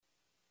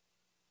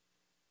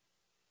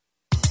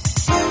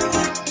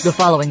The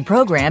following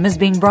program is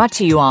being brought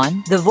to you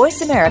on the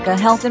Voice America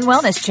Health and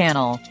Wellness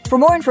Channel. For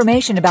more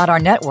information about our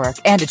network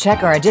and to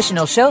check our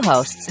additional show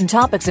hosts and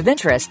topics of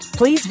interest,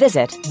 please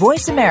visit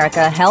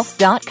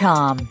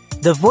voiceamericahealth.com.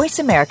 The Voice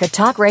America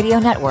Talk Radio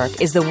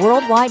Network is the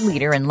worldwide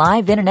leader in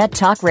live Internet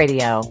talk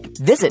radio.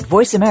 Visit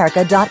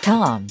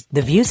voiceamerica.com.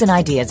 The views and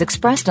ideas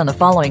expressed on the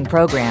following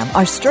program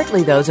are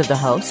strictly those of the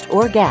host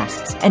or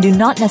guests and do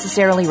not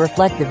necessarily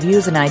reflect the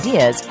views and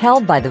ideas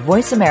held by the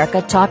Voice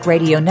America Talk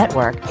Radio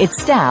Network, its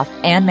staff,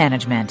 and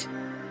management.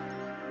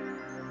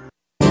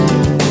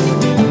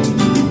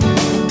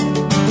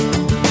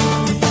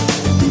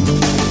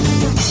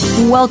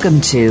 Welcome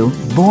to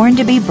Born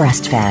to be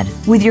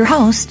Breastfed with your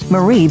host,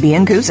 Marie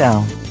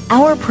Biancuzzo.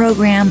 Our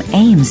program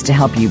aims to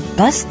help you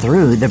bust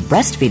through the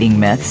breastfeeding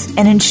myths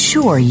and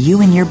ensure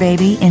you and your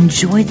baby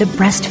enjoy the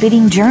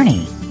breastfeeding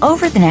journey.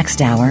 Over the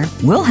next hour,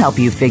 we'll help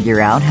you figure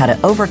out how to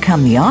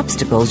overcome the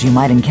obstacles you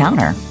might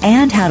encounter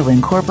and how to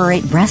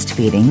incorporate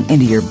breastfeeding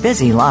into your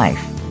busy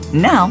life.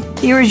 Now,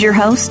 here is your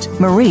host,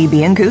 Marie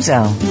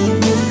Biancuzzo.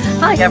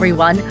 Hi,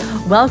 everyone.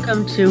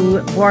 Welcome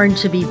to Born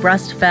to be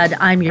Breastfed.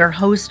 I'm your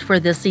host for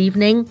this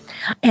evening,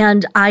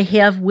 and I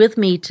have with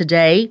me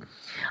today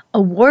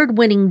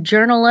award-winning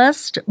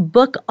journalist,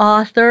 book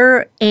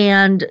author,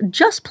 and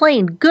just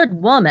plain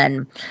good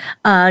woman,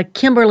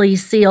 Kimberly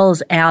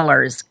Seals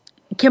Allers.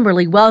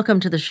 Kimberly, welcome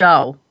to the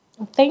show.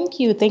 Thank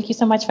you. Thank you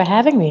so much for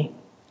having me.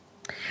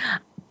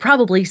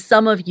 Probably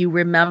some of you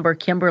remember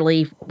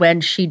Kimberly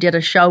when she did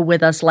a show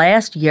with us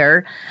last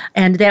year,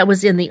 and that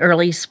was in the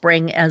early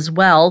spring as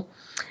well.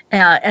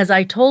 As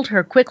I told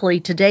her quickly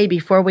today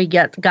before we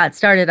got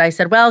started, I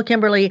said, well,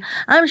 Kimberly,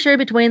 I'm sure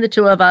between the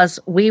two of us,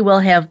 we will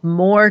have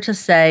more to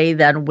say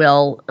than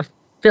will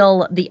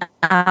fill the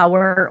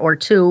hour or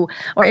two.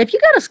 Or if you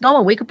got us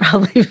going, we could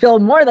probably fill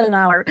more than an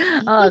hour.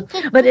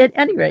 But at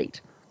any rate,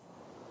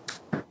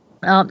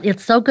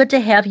 it's so good to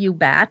have you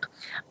back.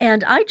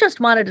 And I just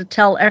wanted to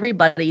tell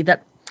everybody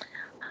that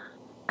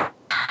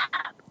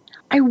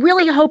I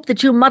really hope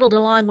that you muddled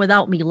along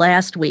without me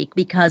last week,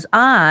 because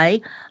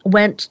I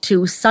went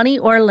to sunny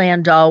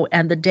Orlando,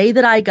 and the day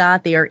that I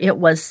got there, it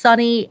was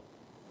sunny.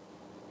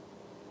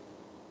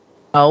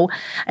 And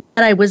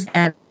I was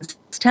at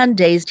 10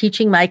 days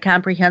teaching my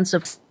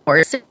comprehensive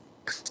course,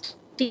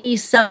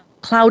 67,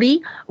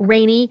 cloudy,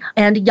 rainy,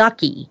 and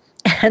yucky.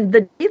 And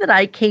the day that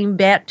I came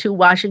back to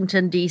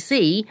Washington,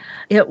 D.C.,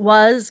 it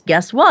was,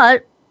 guess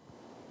what?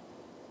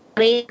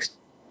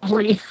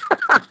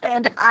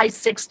 And high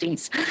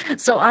 60s.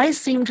 So I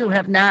seem to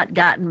have not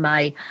gotten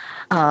my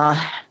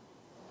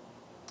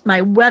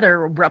my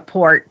weather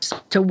report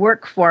to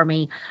work for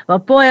me.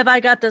 But boy, have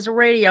I got this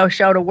radio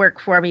show to work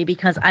for me,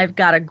 because I've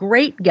got a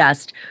great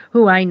guest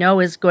who I know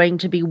is going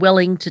to be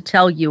willing to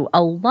tell you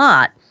a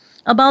lot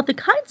about the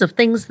kinds of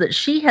things that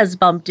she has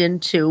bumped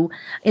into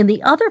in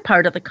the other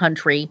part of the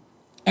country,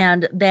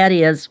 and that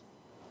is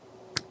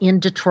in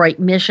Detroit,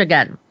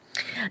 Michigan.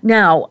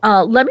 Now,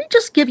 let me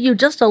just give you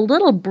just a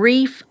little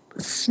brief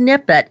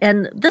snippet,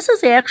 and this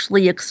has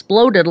actually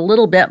exploded a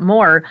little bit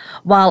more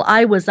while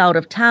I was out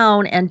of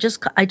town, and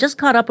I just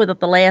caught up with it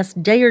the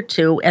last day or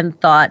two and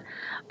thought,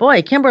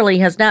 boy, Kimberly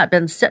has not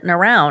been sitting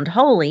around.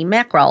 Holy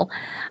mackerel.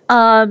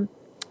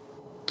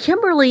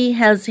 Kimberly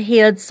has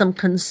had some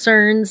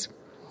concerns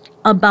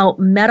about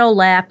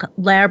Meadowlark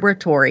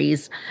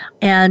Laboratories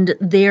and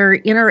their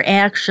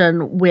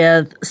interaction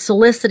with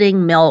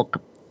soliciting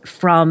milk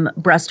from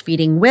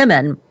breastfeeding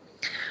women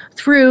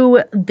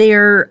through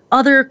their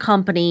other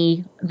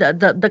company.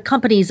 The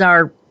companies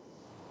are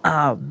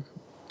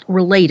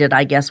related,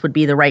 I guess would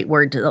be the right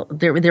word.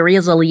 There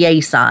is a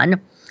liaison.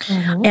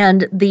 Mm-hmm.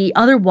 And the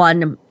other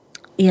one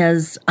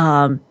is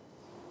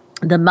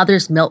the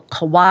Mother's Milk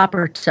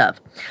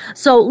Cooperative.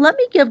 So let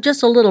me give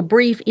just a little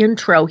brief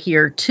intro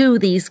here to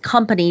these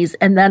companies,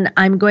 and then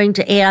I'm going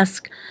to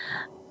ask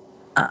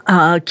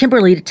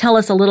Kimberly to tell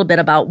us a little bit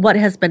about what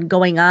has been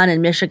going on in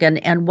Michigan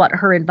and what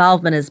her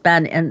involvement has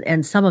been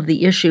and some of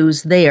the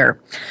issues there.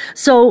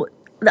 So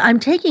I'm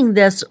taking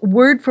this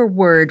word for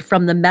word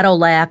from the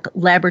Meadowlark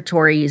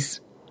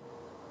Laboratories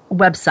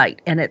website,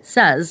 and it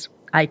says,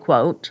 I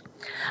quote,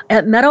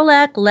 "At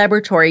Meadowlark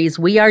Laboratories,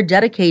 we are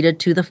dedicated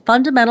to the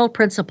fundamental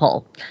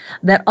principle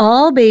that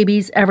all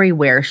babies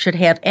everywhere should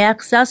have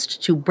access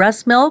to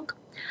breast milk,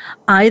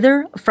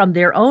 either from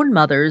their own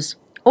mothers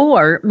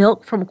or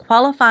milk from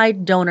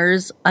qualified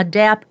donors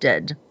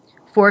adapted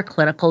for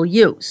clinical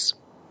use."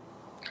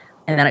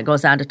 And then it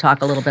goes on to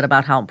talk a little bit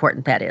about how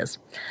important that is.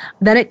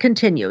 Then it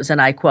continues,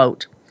 and I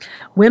quote,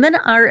 "Women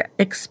are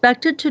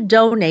expected to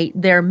donate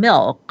their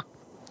milk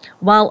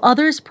while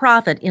others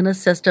profit in a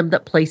system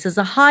that places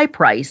a high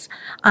price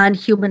on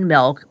human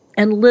milk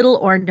and little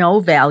or no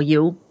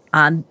value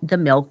on the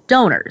milk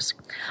donors."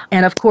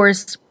 And of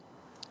course,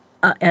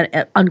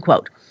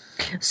 unquote.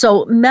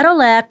 So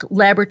Meadowlark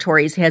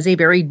Laboratories has a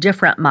very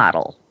different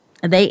model.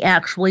 They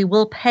actually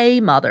will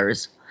pay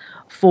mothers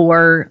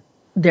for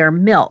their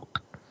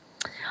milk.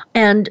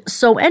 And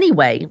so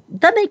anyway,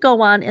 then they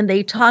go on and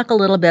they talk a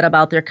little bit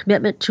about their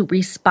commitment to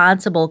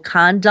responsible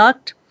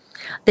conduct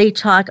They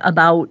talk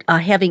about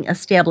having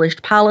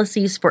established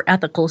policies for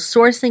ethical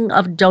sourcing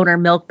of donor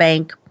milk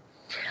bank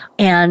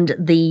and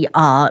the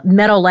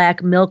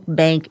Medolac Milk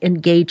Bank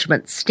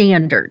engagement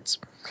standards.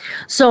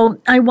 So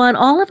I want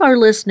all of our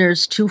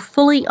listeners to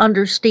fully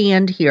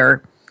understand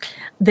here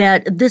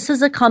that this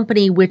is a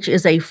company which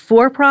is a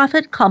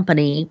for-profit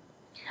company,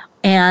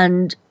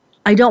 and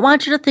I don't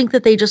want you to think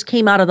that they just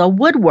came out of the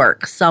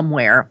woodwork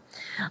somewhere.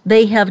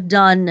 They have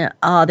done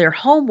their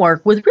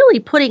homework with really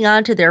putting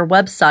onto their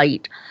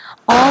website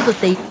all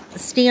that they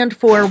stand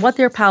for, what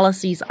their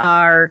policies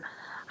are,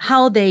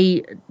 how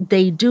they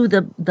do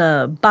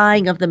the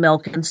buying of the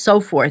milk and so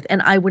forth.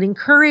 And I would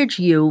encourage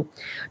you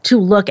to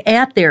look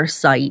at their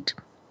site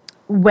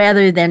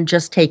rather than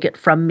just take it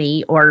from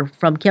me or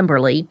from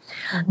Kimberly.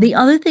 The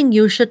other thing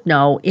you should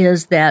know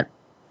is that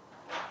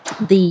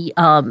the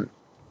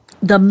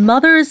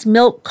Mother's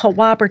Milk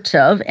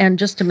Cooperative, and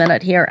just a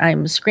minute here,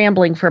 I'm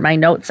scrambling for my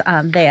notes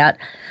on that,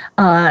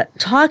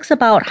 talks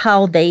about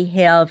how they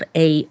have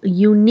a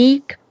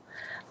unique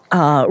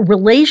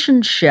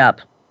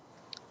relationship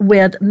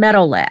with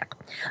Medolac.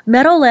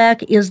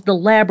 Medolac is the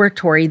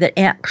laboratory that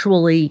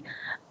actually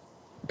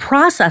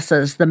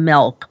processes the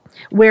milk,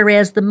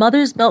 whereas the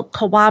Mother's Milk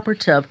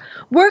Cooperative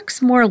works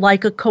more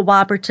like a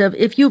cooperative.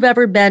 If you've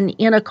ever been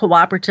in a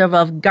cooperative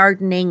of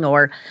gardening,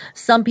 or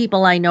some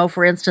people I know,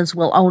 for instance,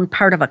 will own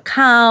part of a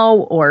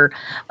cow or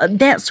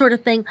that sort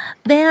of thing,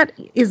 that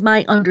is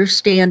my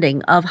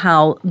understanding of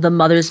how the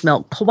Mother's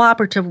Milk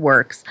Cooperative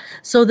works,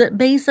 so that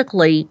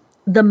basically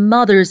the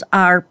mothers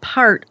are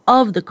part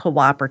of the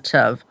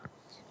cooperative,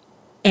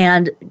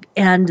 and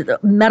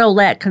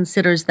Medolac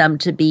considers them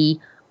to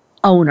be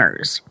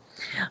owners.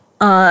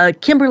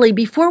 Kimberly,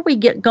 before we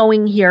get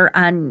going here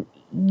on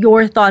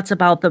your thoughts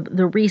about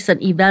the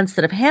recent events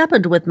that have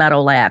happened with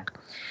Medolac,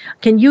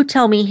 can you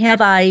tell me,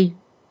 have I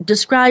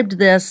described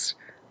this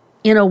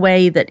in a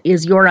way that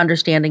is your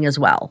understanding as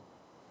well?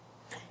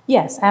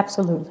 Yes,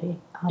 absolutely.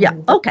 Yeah,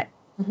 okay.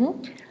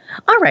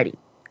 All righty.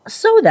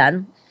 So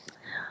then,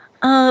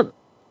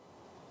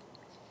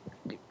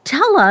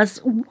 tell us,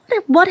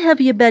 what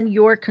have you been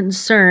your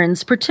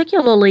concerns,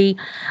 particularly,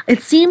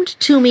 it seemed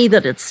to me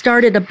that it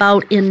started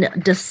about in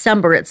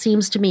December. It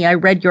seems to me, I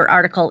read your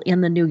article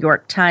in the New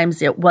York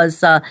Times. It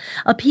was a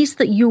piece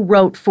that you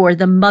wrote for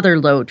the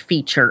Motherlode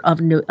feature of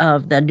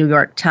the New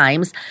York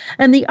Times.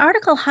 And the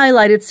article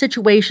highlighted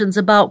situations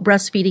about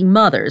breastfeeding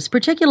mothers,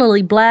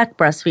 particularly Black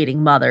breastfeeding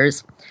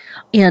mothers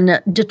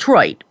in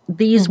Detroit.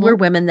 These were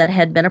women that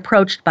had been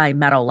approached by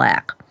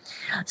Medolac.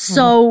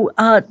 So,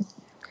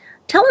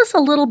 tell us a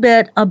little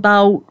bit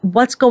about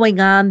what's going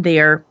on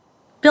there.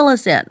 Fill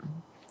us in.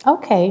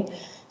 Okay.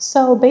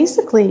 So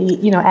basically,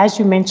 as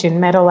you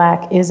mentioned,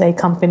 Medolac is a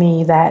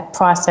company that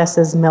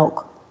processes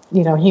milk,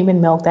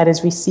 human milk that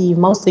is received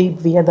mostly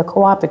via the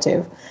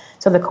cooperative.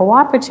 So the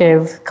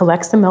cooperative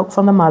collects the milk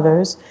from the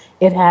mothers.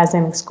 It has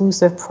an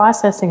exclusive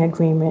processing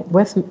agreement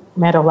with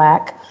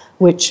Medolac,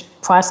 which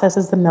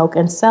processes the milk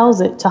and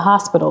sells it to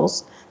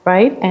hospitals,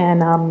 right?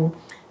 And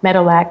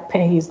Medolac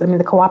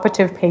the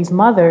cooperative pays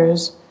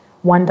mothers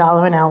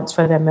 $1 an ounce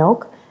for their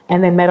milk,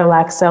 and then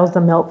Medolac sells the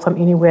milk from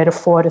anywhere to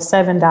 $4 to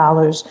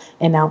 $7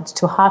 an ounce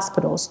to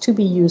hospitals to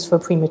be used for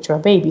premature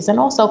babies. And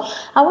also,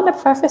 I want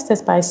to preface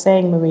this by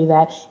saying, Marie,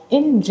 that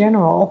in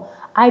general,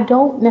 I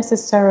don't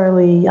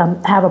necessarily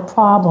have a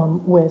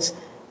problem with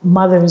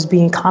mothers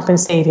being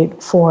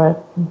compensated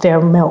for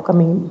their milk. I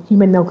mean,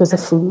 human milk is a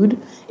food.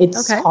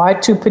 It's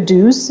hard to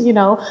produce,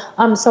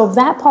 So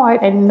that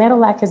part, and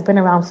Medolac has been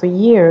around for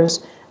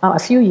years, a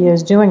few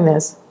years doing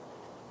this.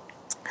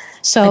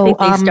 So I think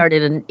they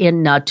started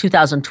in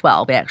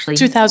 2012, actually.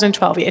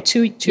 2012,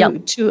 yeah,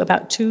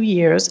 about 2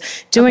 years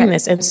doing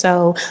this. And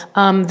so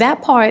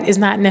that part is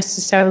not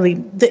necessarily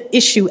the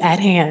issue at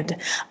hand.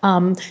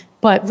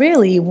 But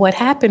really what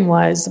happened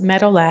was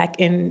Medolac,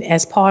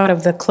 as part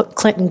of the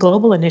Clinton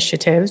Global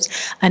Initiatives,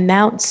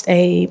 announced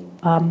a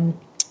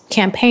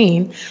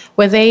campaign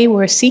where they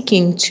were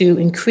seeking to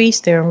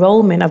increase their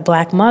enrollment of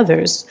Black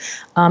mothers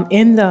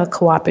in the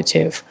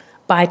cooperative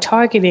by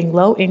targeting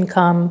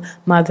low-income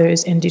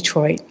mothers in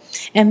Detroit.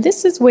 And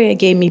this is where it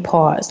gave me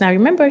pause. Now,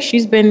 remember,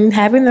 she's been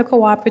having the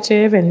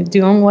cooperative and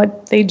doing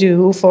what they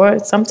do for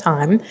some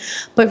time.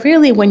 But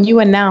really, when you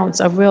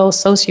announce a real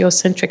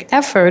sociocentric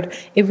effort,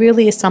 it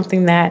really is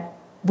something that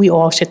we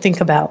all should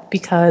think about,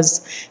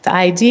 because the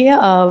idea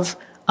of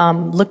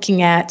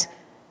looking at,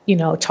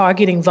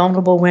 targeting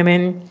vulnerable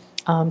women,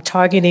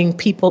 targeting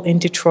people in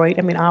Detroit.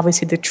 I mean,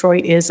 obviously,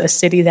 Detroit is a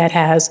city that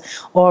has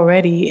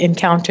already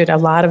encountered a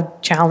lot of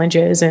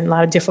challenges and a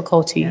lot of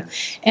difficulty. Yeah.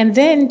 And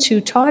then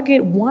to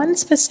target one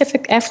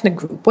specific ethnic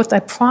group with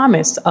a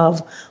promise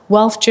of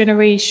wealth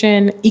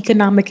generation,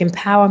 economic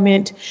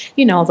empowerment,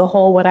 the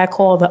whole what I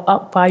call the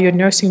up by your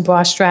nursing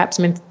bra straps,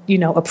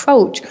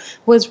 approach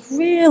was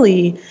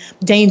really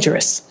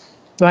dangerous,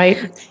 right?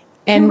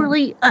 And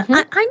Kimberly,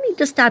 I need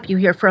to stop you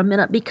here for a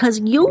minute, because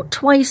you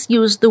twice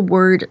used the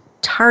word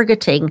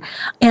targeting.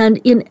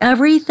 And in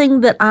everything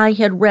that I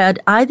had read,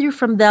 either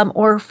from them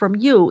or from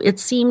you, it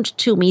seemed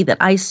to me that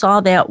I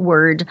saw that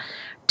word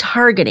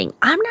targeting.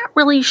 I'm not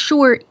really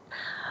sure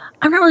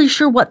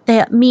what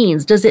that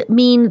means. Does it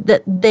mean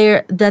that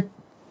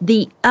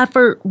the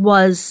effort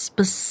was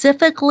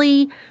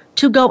specifically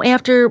to go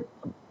after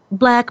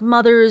Black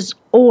mothers,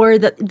 or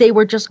that they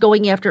were just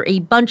going after a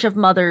bunch of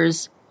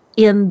mothers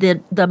in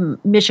the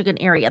Michigan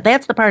area?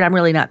 That's the part I'm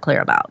really not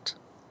clear about.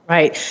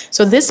 Right.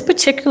 So this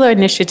particular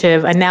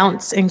initiative,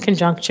 announced in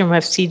conjunction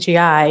with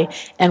CGI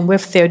and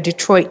with their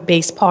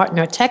Detroit-based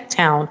partner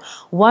TechTown,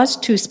 was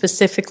to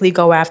specifically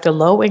go after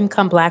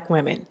low-income Black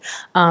women.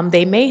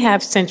 They may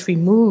have since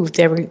removed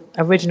their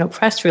original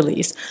press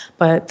release,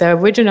 but the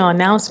original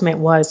announcement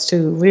was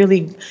to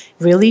really,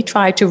 really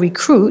try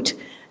to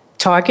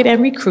target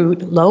and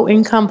recruit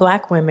low-income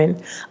Black women,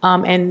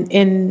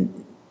 and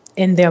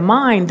in their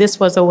mind,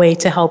 this was a way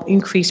to help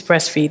increase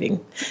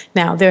breastfeeding.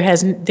 Now,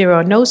 there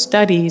are no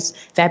studies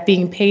that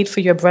being paid for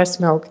your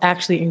breast milk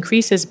actually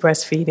increases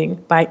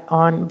breastfeeding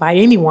by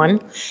anyone.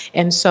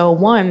 And so,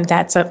 one,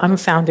 that's an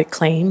unfounded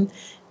claim.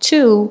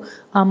 Two,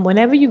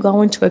 whenever you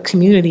go into a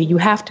community, you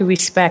have to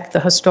respect the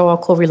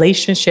historical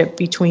relationship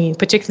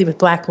particularly with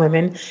Black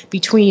women,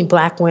 between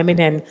Black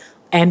women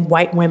and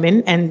white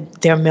women and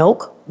their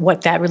milk.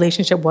 What that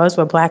relationship was,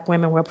 where Black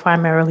women were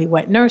primarily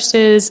wet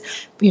nurses,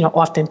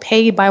 often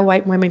paid by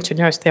white women to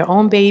nurse their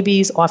own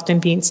babies, often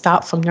being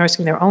stopped from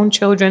nursing their own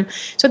children.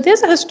 So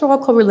there's a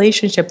historical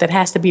relationship that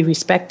has to be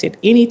respected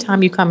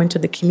anytime you come into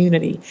the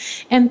community.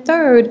 And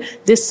third,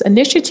 this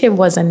initiative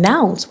was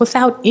announced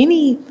without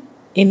any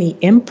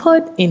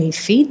input, any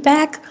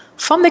feedback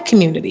from the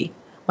community.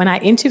 When I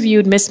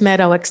interviewed Ms.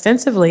 Meadow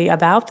extensively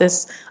about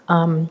this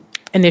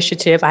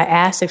initiative, I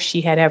asked if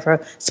she had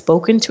ever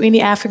spoken to any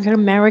African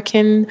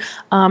American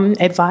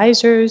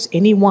advisors,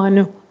 any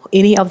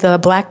of the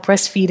Black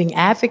breastfeeding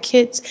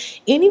advocates,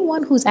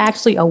 anyone who's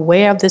actually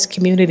aware of this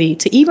community,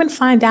 to even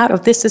find out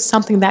if this is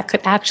something that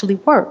could actually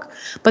work.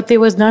 But there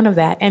was none of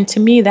that. And to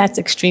me, that's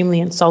extremely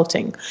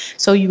insulting.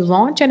 So you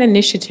launch an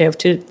initiative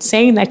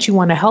saying that you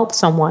want to help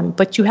someone,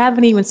 but you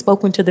haven't even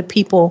spoken to the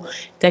people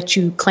that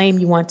you claim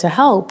you want to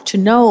help to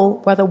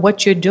know whether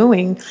what you're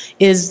doing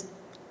is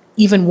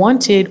even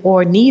wanted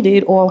or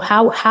needed, or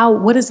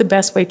what is the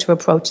best way to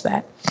approach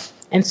that.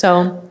 And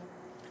so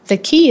the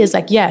key is,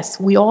 yes,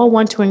 we all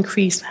want to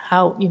increase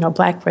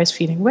Black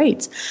breastfeeding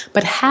rates,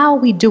 but how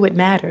we do it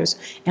matters.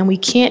 And we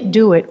can't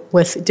do it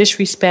with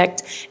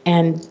disrespect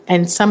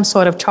and some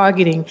sort of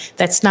targeting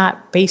that's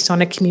not based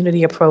on a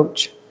community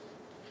approach.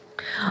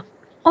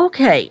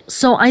 Okay,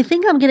 so I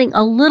think I'm getting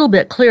a little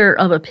bit clearer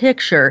of a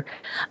picture.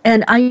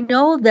 And I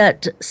know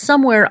that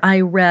somewhere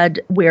I read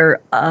where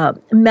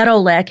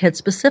Meadowlark had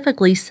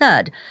specifically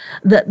said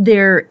that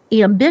their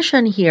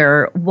ambition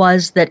here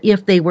was that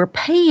if they were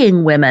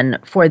paying women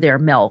for their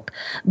milk,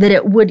 that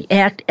it would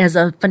act as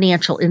a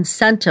financial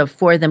incentive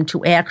for them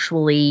to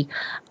actually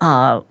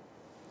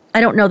I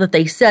don't know that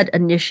they said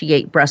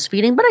initiate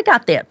breastfeeding, but I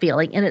got that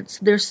feeling. And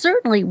there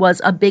certainly was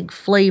a big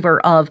flavor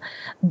of,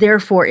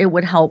 therefore, it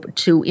would help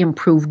to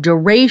improve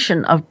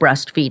duration of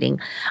breastfeeding.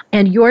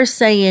 And you're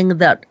saying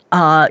that,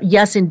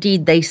 yes,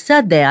 indeed, they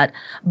said that,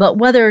 but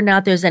whether or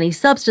not there's any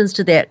substance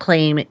to that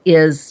claim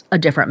is a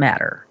different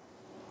matter.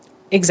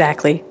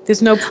 Exactly.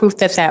 There's no proof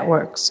that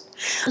works.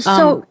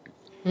 So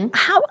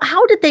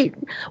how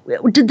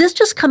did this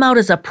just come out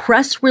as a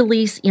press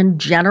release in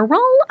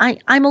general?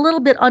 I'm a little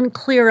bit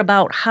unclear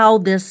about how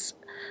this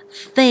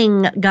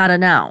thing got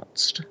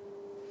announced.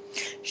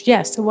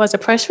 Yes, it was a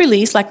press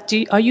release.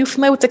 Are you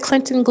familiar with the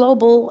Clinton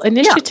Global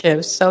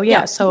Initiative?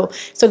 Yeah. So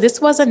this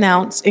was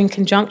announced in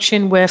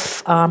conjunction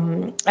with,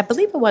 I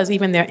believe it was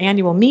even their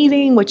annual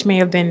meeting, which may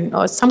have been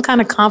some kind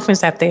of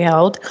conference that they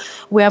held,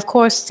 where, of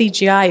course,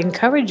 CGI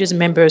encourages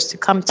members to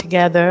come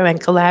together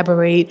and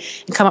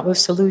collaborate and come up with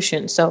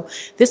solutions. So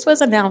this was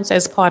announced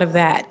as part of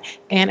that.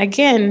 And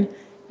again,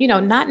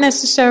 not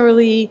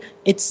necessarily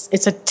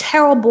it's a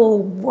terrible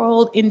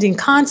world-ending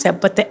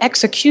concept, but the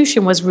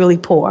execution was really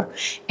poor.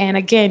 And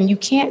again, you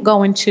can't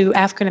go into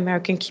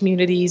African-American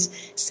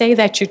communities, say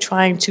that you're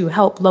trying to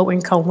help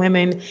low-income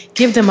women,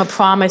 give them a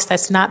promise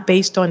that's not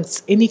based on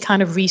any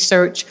kind of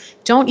research,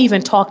 don't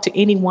even talk to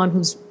anyone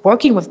who's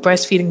working with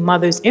breastfeeding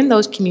mothers in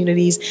those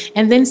communities,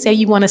 and then say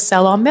you want to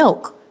sell our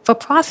milk for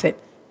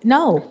profit.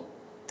 No,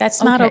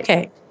 that's not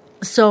okay.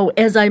 So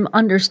as I'm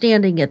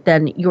understanding it,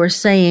 then you're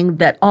saying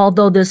that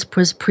although this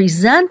was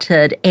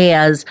presented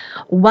as,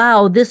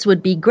 wow, this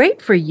would be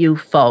great for you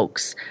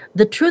folks,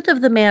 the truth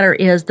of the matter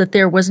is that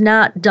there was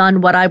not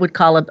done what I would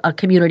call a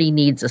community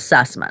needs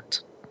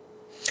assessment.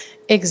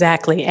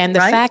 Exactly. And the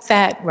fact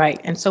that,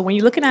 and so when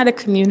you're looking at a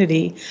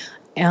community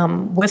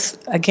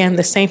with, again,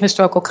 the same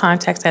historical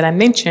context that I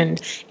mentioned,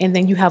 and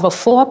then you have a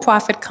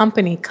for-profit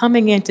company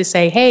coming in to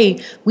say,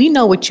 hey, we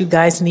know what you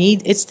guys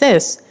need, it's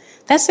this.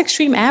 That's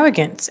extreme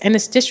arrogance, and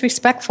it's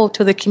disrespectful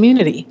to the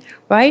community,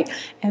 right?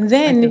 And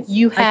then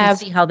I can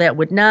see how that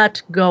would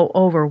not go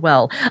over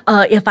well.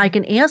 If I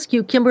can ask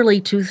you,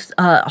 Kimberly, to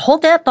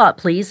hold that thought,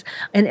 please,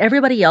 and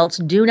everybody else,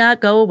 do not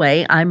go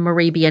away. I'm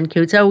Marie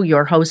Biancuzzo,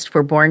 your host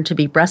for Born to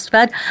be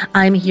Breastfed.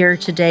 I'm here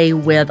today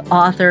with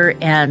author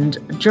and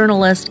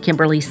journalist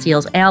Kimberly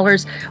Seals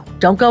Allers.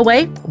 Don't go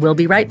away. We'll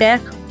be right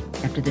back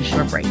after this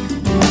short break.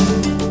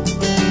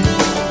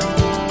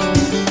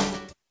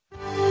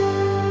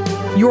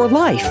 Your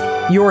life,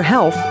 your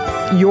health,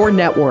 your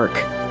network.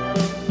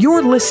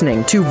 You're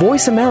listening to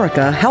Voice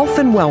America Health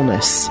and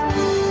Wellness.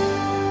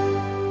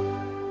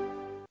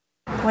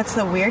 What's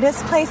the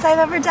weirdest place I've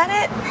ever done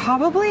it?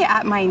 Probably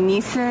at my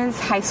niece's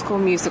high school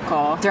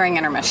musical during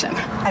intermission.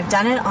 I've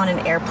done it on an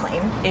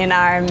airplane. In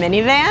our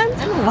minivan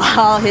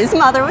while his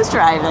mother was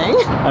driving.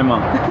 Hi,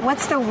 Mom.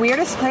 What's the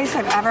weirdest place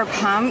I've ever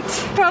pumped?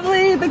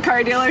 Probably the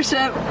car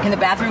dealership. In the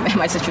bathroom at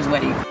my sister's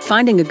wedding.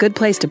 Finding a good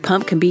place to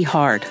pump can be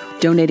hard.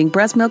 Donating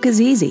breast milk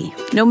is easy.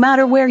 No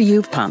matter where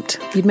you've pumped,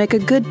 you'd make a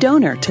good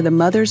donor to the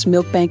Mother's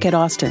Milk Bank at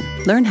Austin.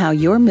 Learn how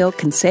your milk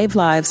can save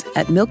lives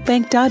at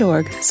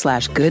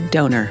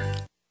milkbank.org/gooddonor.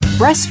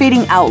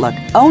 Breastfeeding Outlook,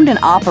 owned and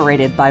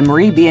operated by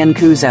Marie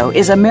Biancuzzo,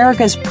 is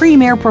America's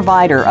premier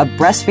provider of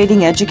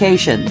breastfeeding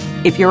education.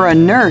 If you're a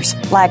nurse,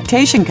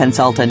 lactation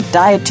consultant,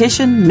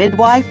 dietitian,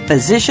 midwife,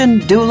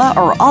 physician, doula,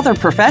 or other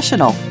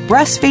professional,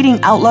 Breastfeeding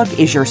Outlook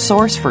is your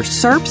source for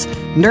CERPs,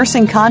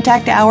 nursing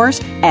contact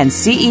hours, and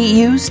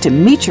CEUs to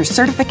meet your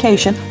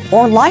certification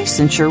or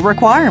licensure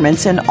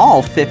requirements in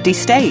all 50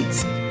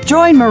 states.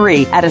 Join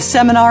Marie at a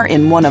seminar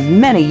in one of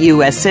many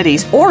U.S.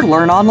 cities or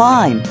learn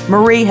online.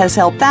 Marie has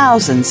helped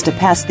thousands to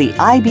pass the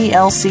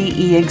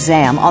IBLCE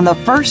exam on the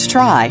first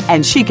try,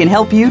 and she can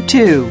help you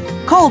too.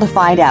 Call to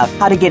find out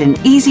how to get an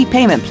easy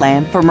payment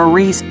plan for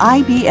Marie's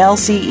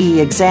IBLCE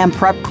exam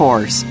prep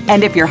course.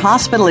 And if your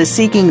hospital is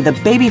seeking the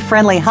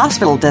baby-friendly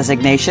hospital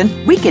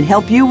designation, we can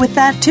help you with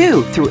that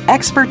too through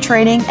expert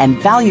training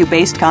and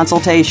value-based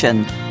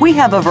consultation. We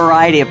have a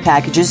variety of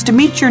packages to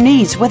meet your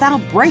needs without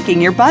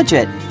breaking your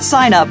budget.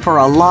 Sign up for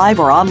a live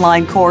or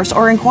online course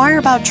or inquire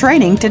about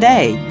training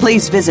today.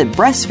 Please visit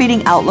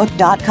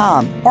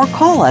breastfeedingoutlook.com or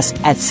call us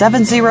at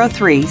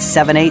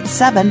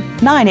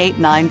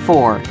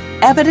 703-787-9894.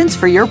 Evidence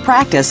for your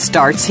practice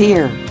starts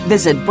here.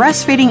 Visit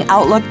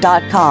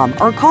breastfeedingoutlook.com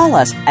or call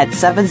us at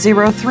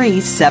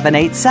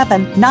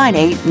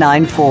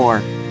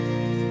 703-787-9894.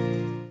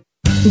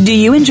 Do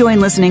you enjoy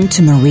listening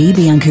to Marie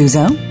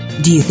Biancuzzo?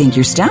 Do you think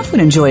your staff would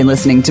enjoy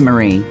listening to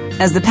Marie?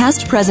 As the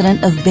past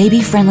president of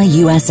Baby Friendly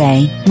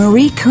USA,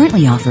 Marie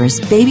currently offers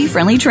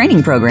baby-friendly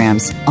training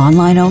programs,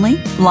 online only,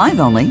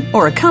 live only,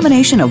 or a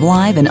combination of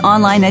live and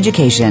online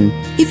education.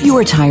 If you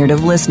are tired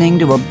of listening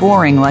to a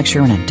boring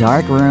lecture in a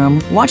dark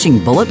room,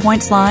 watching bullet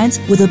point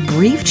slides with a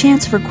brief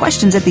chance for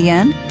questions at the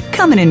end,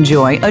 come and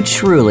enjoy a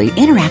truly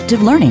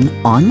interactive learning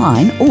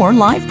online or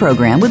live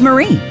program with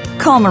Marie.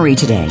 Call Marie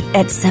today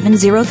at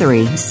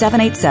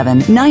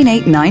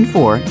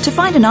 703-787-9894 to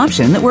find an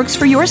option that works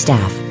for your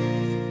staff.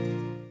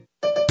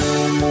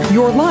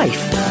 Your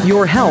life,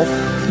 your health,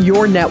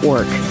 your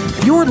network.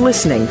 You're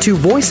listening to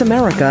Voice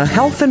America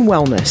Health and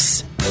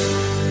Wellness.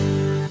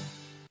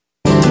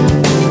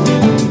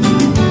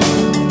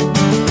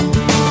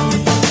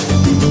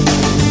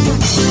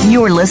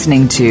 You're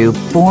listening to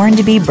Born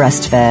to be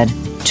Breastfed.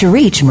 To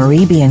reach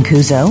Marie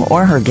Biancuzzo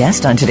or her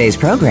guest on today's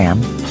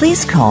program,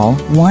 please call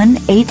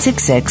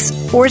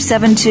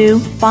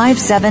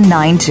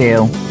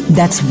 1-866-472-5792.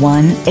 That's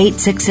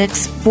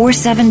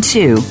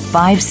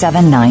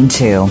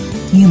 1-866-472-5792.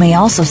 You may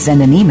also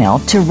send an email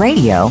to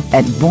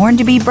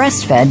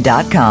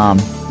radio@borntobebreastfed.com.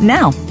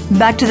 Now,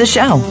 back to the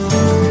show.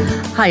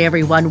 Hi,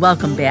 everyone.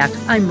 Welcome back.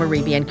 I'm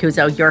Marie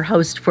Biancuzzo, your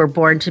host for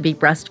Born to be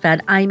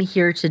Breastfed. I'm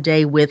here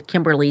today with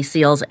Kimberly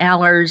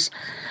Seals-Allers,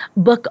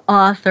 book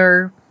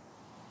author,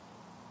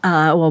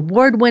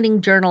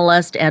 award-winning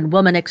journalist, and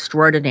woman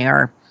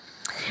extraordinaire.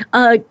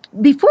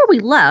 Before we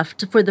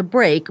left for the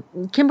break,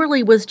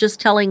 Kimberly was just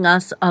telling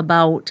us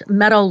about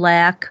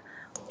Meadowlark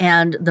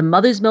and the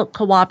Mother's Milk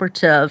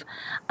Cooperative,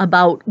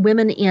 about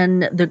women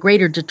in the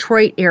greater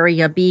Detroit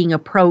area being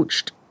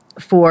approached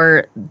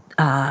for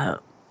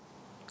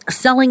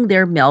selling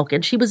their milk.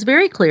 And she was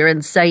very clear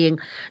in saying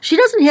she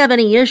doesn't have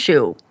any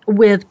issue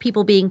with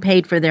people being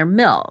paid for their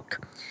milk.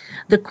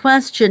 The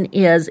question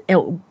is,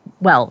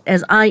 well,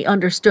 as I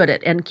understood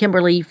it, and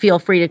Kimberly, feel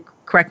free to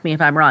correct me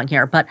if I'm wrong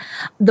here, but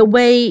the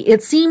way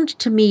it seemed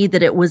to me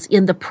that it was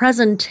in the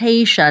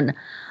presentation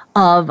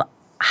of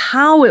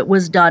how it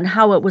was done,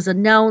 how it was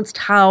announced,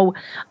 how,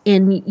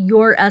 in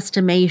your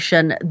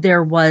estimation,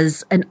 there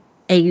was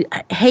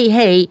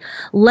hey,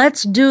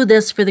 let's do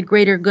this for the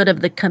greater good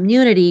of the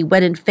community,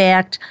 when in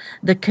fact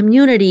the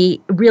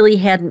community really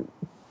hadn't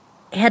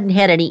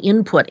had any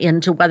input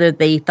into whether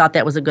they thought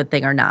that was a good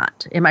thing or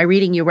not. Am I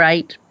reading you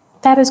right?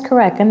 That is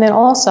correct. And then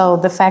also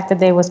the fact that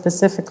they were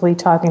specifically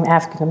targeting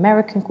African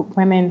American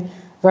women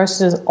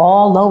versus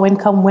all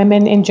low-income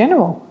women in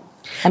general.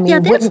 I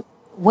mean,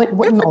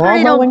 wouldn't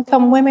all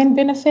low-income women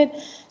benefit?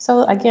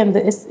 So again,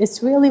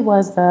 it's really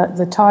was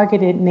the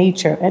targeted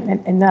nature.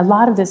 And a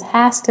lot of this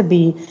has to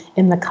be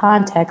in the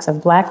context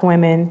of Black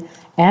women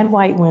and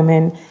white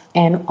women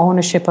and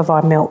ownership of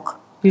our milk.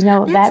 You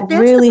know, that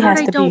really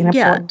has to be an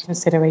important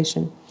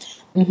consideration.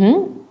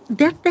 Mm-hmm.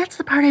 That's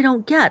the part I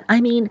don't get.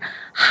 I mean,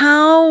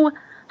 how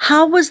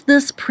How was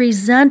this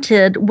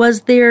presented?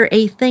 Was there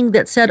a thing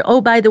that said, "Oh,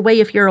 by the way,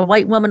 if you're a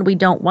white woman, we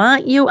don't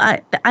want you"?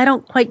 I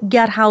don't quite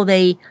get how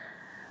they.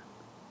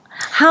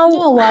 How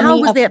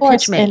was that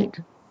pitch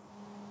made?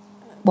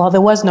 Well,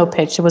 there was no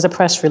pitch. It was a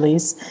press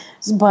release,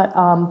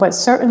 but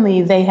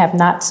certainly they have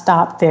not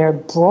stopped their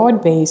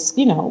broad-based,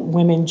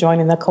 women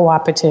joining the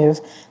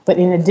cooperative. But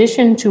in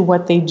addition to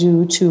what they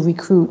do to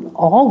recruit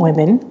all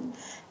women,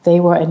 they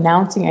were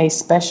announcing a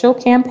special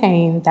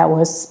campaign that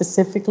was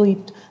specifically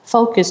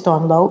focused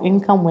on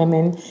low-income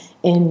women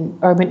in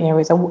urban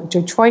areas.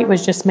 Detroit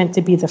was just meant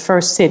to be the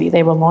first city.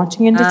 They were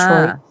launching in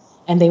Detroit,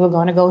 and they were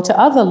going to go to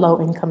other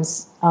low-income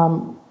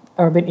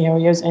urban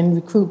areas and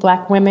recruit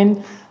Black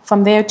women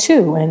from there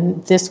too.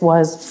 And this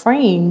was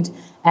framed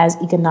as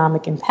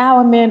economic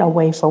empowerment, a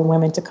way for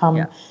women to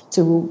come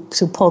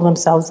to pull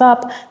themselves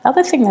up. The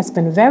other thing that's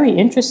been very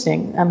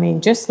interesting,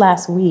 just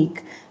last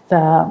week,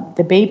 the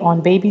debate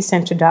on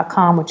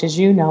babycenter.com, which, as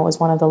you know, is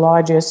one of the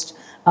largest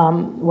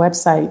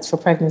websites for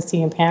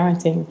pregnancy and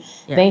parenting.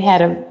 Yeah.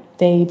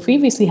 They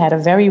previously had a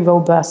very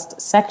robust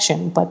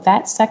section, but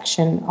that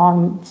section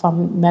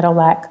from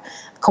Meadowlark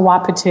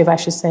Cooperative,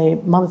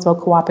 Mothersville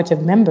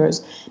Cooperative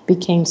members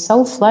became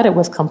so flooded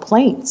with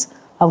complaints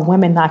of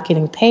women not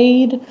getting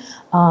paid,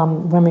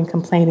 women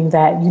complaining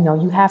that,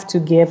 you have to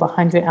give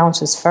 100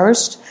 ounces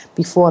first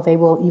before they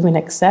will even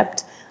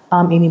accept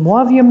any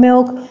more of your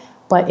milk.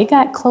 But it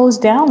got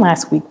closed down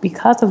last week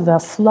because of the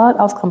flood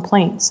of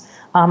complaints.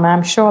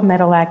 I'm sure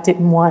Meadowlark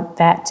didn't want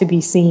that to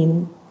be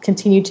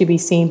continue to be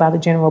seen by the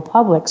general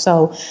public.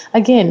 So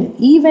again,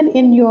 even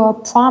in your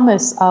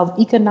promise of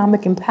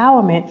economic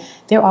empowerment,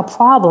 there are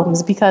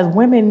problems because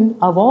women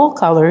of all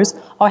colors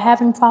are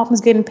having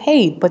problems getting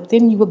paid. But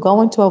then you would go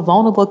into a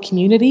vulnerable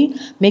community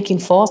making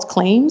false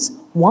claims.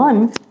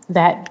 One,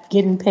 that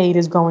getting paid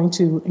is going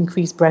to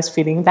increase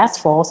breastfeeding. That's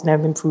false,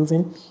 never been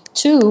proven.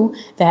 Two,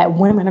 that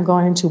women are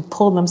going to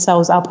pull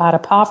themselves up out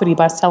of poverty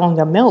by selling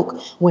their milk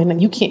when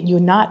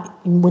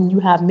when you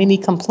have many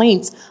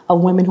complaints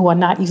of women who are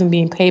not even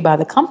being paid by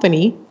the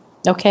company.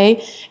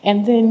 Okay.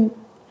 And then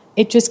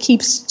it just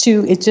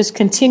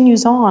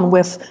continues on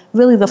with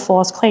really the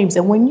false claims.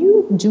 And when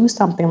you do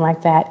something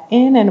like that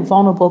in a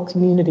vulnerable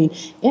community,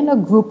 in a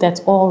group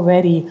that's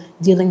already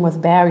dealing with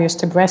barriers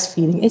to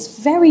breastfeeding, it's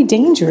very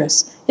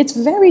dangerous. It's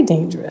very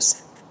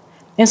dangerous.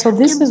 And so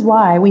this is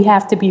why we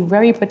have to be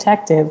very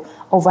protective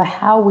over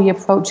how we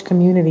approach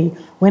community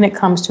when it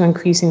comes to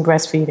increasing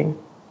breastfeeding.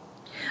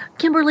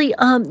 Kimberly,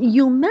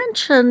 you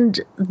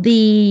mentioned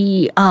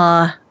the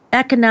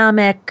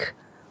economic,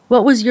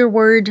 what was your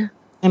word?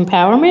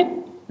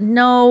 Empowerment?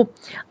 No,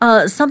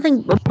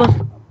 something.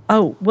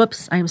 Oh,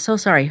 whoops! I am so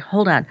sorry.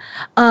 Hold on.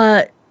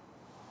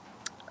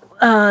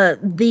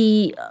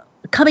 The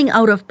coming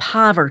out of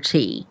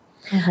poverty.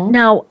 Mm-hmm.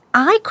 Now,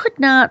 I could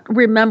not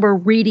remember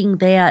reading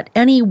that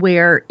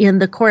anywhere in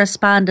the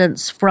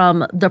correspondence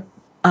from the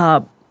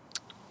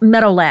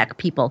Meadowlark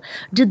people.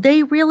 Did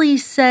they really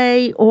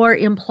say or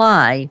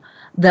imply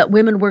that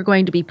women were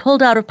going to be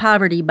pulled out of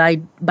poverty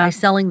by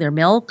selling their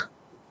milk?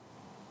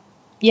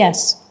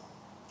 Yes.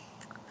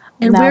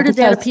 And where did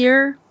that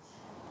appear?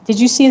 Did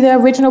you see the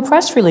original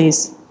press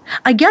release?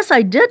 I guess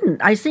I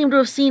didn't. I seem to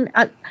have seen,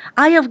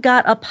 I have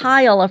got a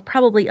pile of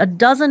probably a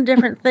dozen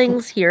different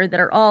things here that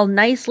are all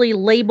nicely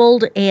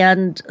labeled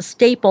and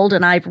stapled,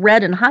 and I've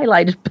read and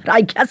highlighted, but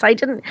I guess I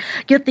didn't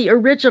get the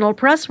original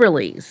press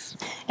release.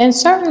 And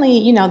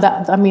certainly,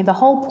 the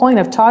whole point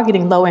of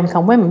targeting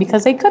low-income women,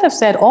 because they could have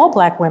said all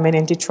Black women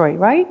in Detroit,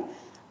 right?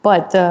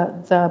 But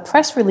the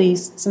press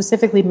release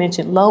specifically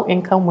mentioned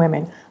low-income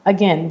women.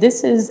 Again,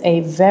 this is a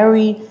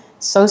very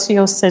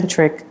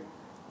sociocentric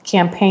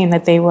campaign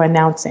that they were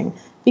announcing,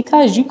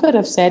 because you could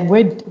have said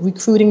we're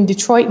recruiting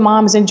Detroit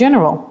moms in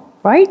general,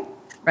 right?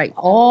 Right.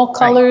 All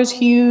colors,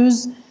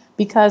 hues,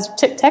 because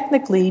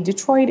technically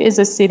Detroit is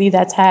a city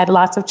that's had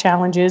lots of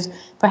challenges.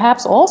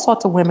 Perhaps all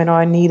sorts of women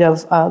are in need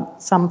of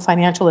some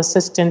financial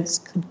assistance,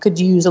 could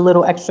use a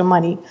little extra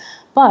money.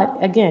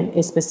 But again,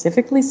 it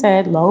specifically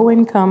said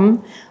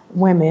low-income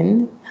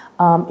women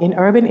in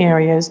urban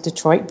areas,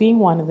 Detroit being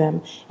one of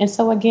them. And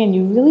so again,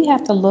 you really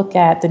have to look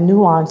at the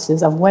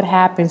nuances of what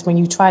happens when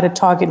you try to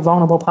target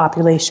vulnerable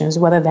populations,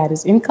 whether that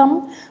is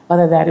income,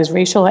 whether that is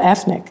racial or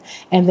ethnic,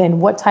 and then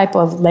what type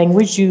of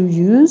language you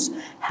use,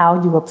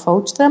 how you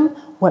approach them,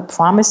 what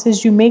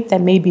promises you make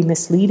that may be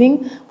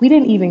misleading. We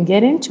didn't even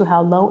get into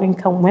how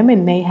low-income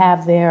women may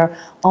have their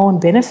own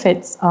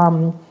benefits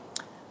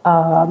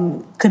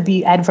could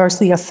be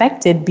adversely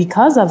affected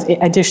because of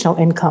additional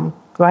income,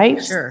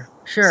 right? Sure.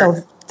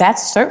 So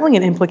that's certainly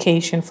an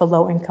implication for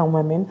low-income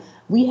women.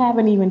 We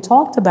haven't even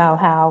talked about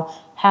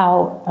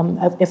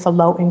how if a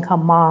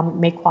low-income mom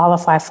may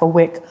qualify for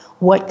WIC,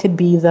 what could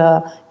be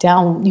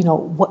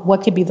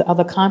what could be the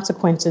other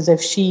consequences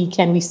if she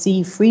can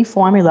receive free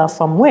formula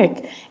from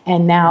WIC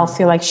and now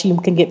feel like she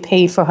can get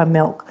paid for her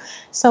milk.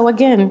 So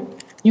again,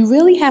 you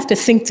really have to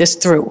think this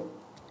through.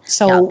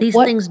 So these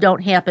things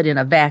don't happen in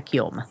a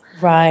vacuum.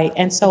 Right.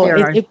 And so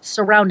there are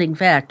surrounding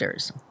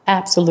factors.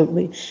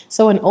 Absolutely.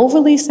 So an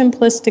overly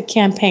simplistic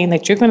campaign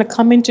that you're going to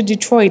come into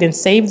Detroit and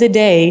save the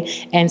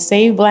day and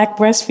save Black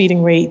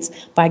breastfeeding rates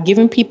by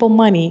giving people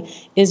money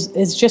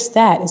is just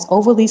that. It's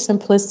overly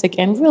simplistic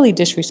and really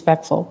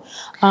disrespectful.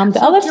 The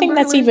other thing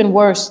that's even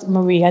worse,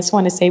 Marie, I just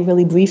want to say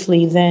really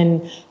briefly,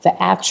 than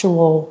the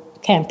actual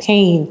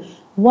campaign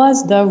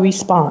was the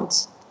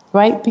response,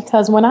 right?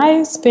 Because when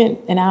I spent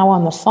an hour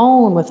on the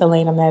phone with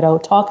Elena Meadow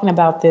talking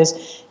about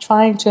this,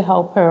 trying to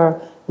help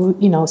her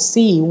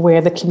see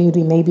where the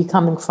community may be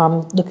coming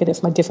from, look at it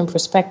from a different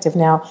perspective.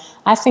 Now,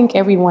 I think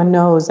everyone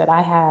knows that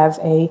I have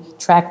a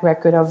track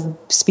record of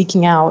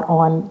speaking out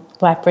on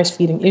Black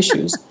breastfeeding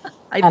issues.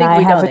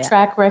 I have a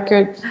track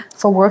record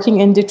for working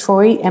in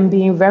Detroit and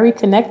being very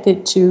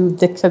connected to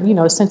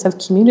the sense of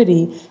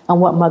community and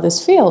what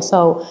mothers feel.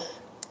 So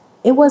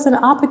it was an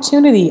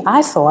opportunity,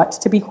 I thought,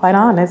 to be quite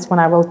honest, when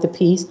I wrote the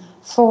piece,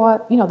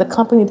 for the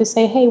company to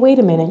say, hey, wait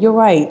a minute, you're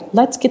right.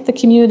 Let's get the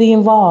community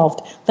involved.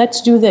 Let's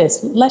do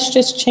this. Let's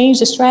just change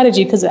the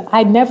strategy, because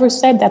I never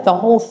said that the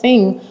whole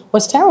thing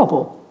was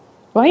terrible,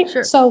 right?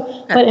 Sure.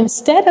 So, but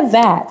instead of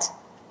that,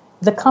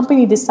 the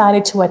company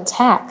decided to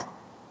attack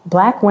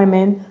Black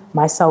women,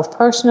 myself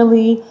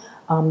personally,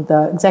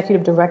 the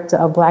executive director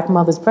of Black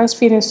Mothers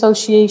Breastfeeding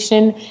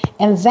Association,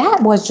 and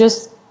that was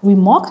just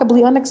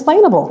remarkably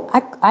unexplainable.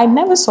 I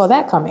never saw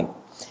that coming.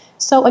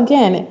 So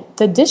again,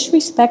 the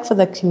disrespect for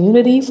the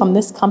community from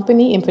this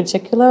company in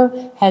particular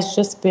has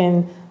just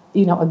been,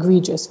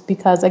 egregious,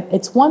 because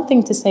it's one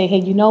thing to say, hey,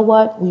 you know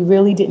what? We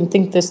really didn't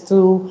think this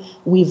through.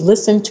 We've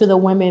listened to the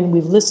women.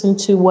 We've listened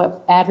to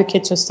what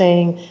advocates are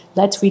saying.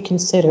 Let's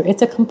reconsider.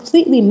 It's a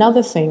completely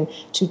another thing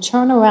to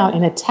turn around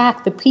and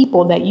attack the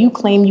people that you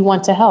claim you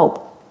want to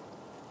help.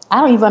 I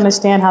don't even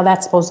understand how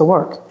that's supposed to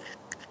work.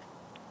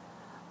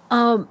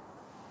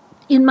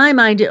 In my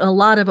mind, a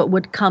lot of it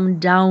would come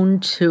down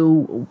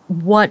to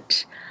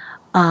what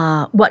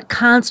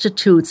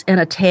constitutes an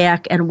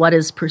attack and what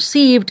is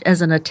perceived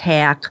as an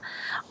attack.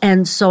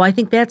 And so I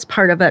think that's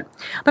part of it.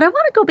 But I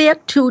want to go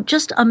back to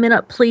just a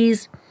minute,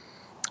 please.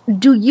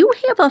 Do you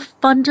have a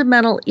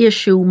fundamental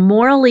issue,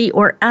 morally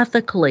or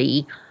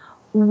ethically,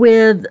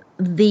 with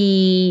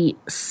the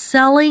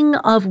selling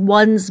of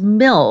one's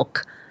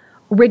milk,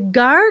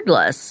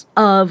 regardless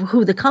of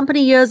who the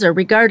company is, or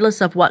regardless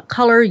of what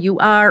color you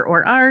are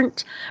or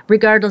aren't,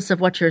 regardless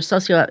of what your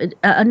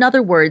in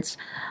other words,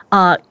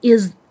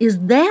 is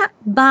that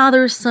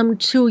bothersome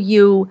to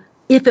you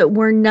if it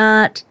were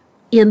not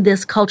in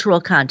this cultural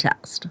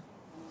context?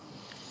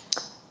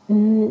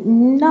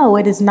 No,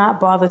 it is not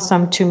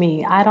bothersome to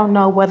me. I don't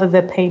know whether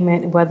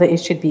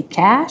it should be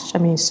cash. I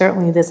mean,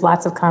 certainly there's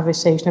lots of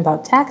conversation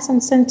about tax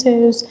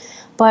incentives,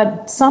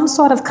 but some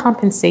sort of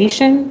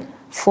compensation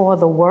for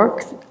the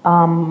work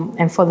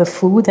and for the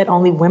food that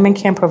only women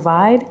can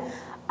provide,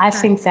 I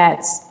think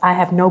I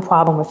have no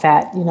problem with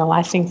that.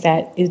 I think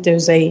that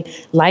there's a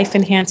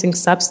life-enhancing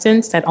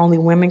substance that only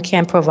women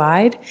can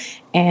provide.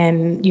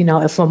 And,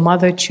 if a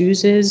mother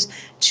chooses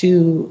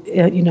to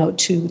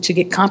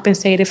get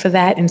compensated for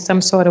that in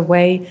some sort of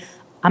way,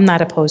 I'm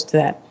not opposed to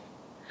that.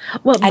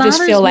 I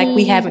just feel like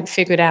we haven't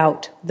figured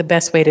out the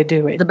best way to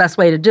do it.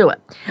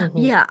 Mm-hmm.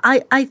 Yeah,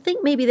 I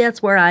think maybe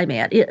that's where I'm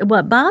at.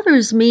 What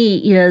bothers me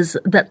is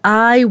that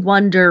I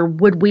wonder,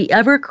 would we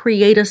ever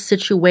create a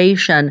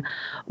situation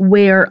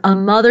where a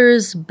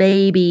mother's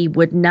baby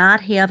would not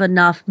have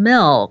enough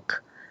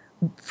milk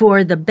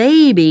for the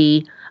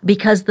baby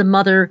because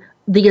the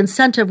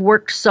incentive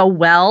worked so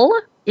well,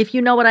 if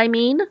you know what I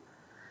mean?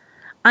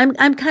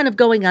 I'm kind of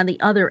going on the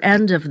other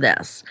end of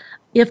this.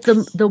 If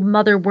the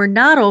mother were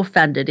not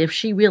offended, if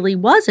she really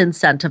was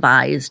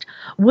incentivized,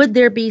 would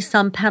there be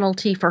some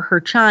penalty for her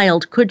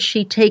child? Could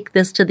she take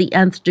this to the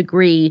nth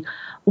degree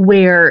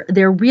where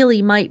there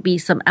really might be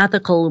some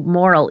ethical,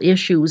 moral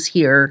issues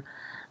here,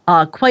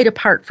 quite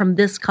apart from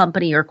this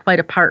company or quite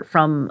apart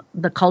from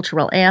the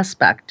cultural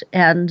aspect?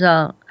 And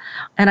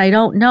I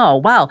don't know.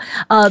 Wow.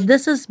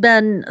 This has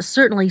been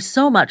certainly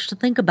so much to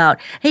think about.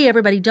 Hey,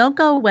 everybody, don't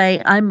go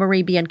away. I'm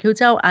Marie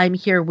Biancuzzo. I'm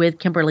here with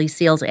Kimberly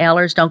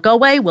Seals-Allers. Don't go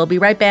away. We'll be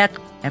right back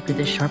after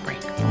this short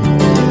break.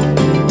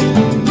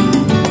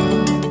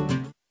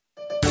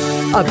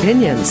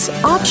 Opinions,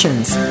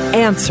 options,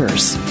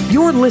 answers.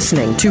 You're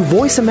listening to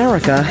Voice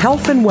America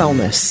Health and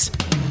Wellness.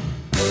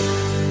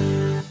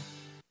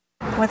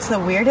 What's the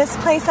weirdest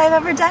place I've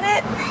ever done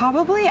it?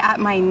 Probably at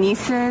my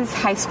niece's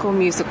high school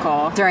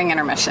musical during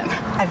intermission.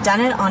 I've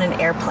done it on an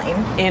airplane.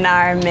 In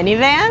our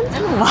minivan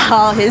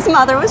while his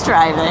mother was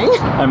driving.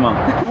 Hi,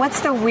 Mom.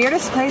 What's the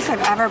weirdest place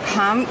I've ever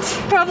pumped?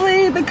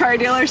 Probably the car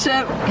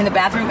dealership. In the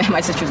bathroom at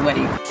my sister's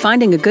wedding.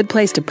 Finding a good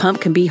place to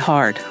pump can be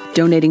hard.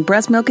 Donating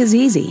breast milk is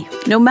easy.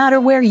 No matter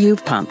where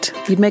you've pumped,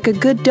 you'd make a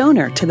good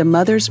donor to the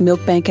Mother's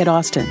Milk Bank at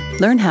Austin.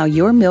 Learn how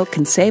your milk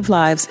can save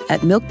lives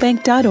at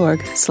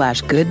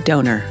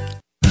milkbank.org/gooddonor.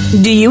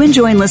 Do you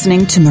enjoy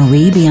listening to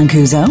Marie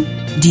Biancuzzo?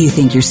 Do you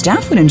think your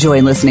staff would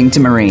enjoy listening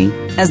to Marie?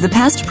 As the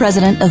past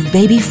president of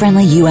Baby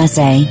Friendly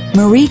USA,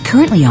 Marie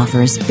currently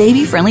offers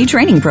baby-friendly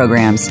training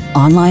programs,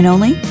 online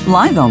only,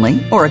 live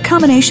only, or a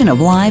combination of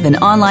live and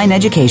online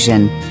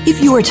education.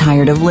 If you are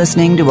tired of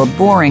listening to a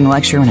boring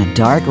lecture in a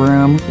dark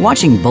room,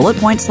 watching bullet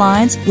point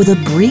slides with a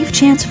brief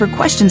chance for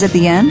questions at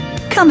the end,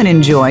 come and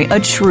enjoy a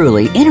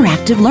truly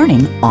interactive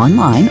learning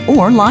online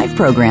or live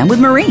program with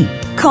Marie.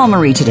 Call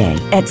Marie today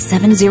at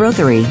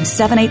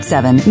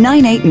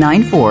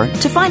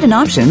 703-787-9894 to find an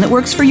option that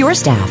works for your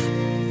staff.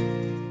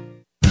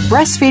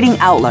 Breastfeeding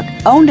Outlook,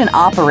 owned and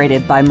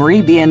operated by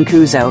Marie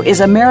Biancuzzo, is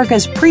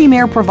America's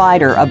premier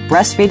provider of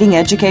breastfeeding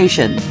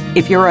education.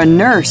 If you're a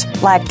nurse,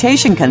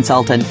 lactation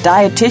consultant,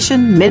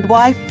 dietitian,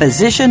 midwife,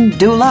 physician,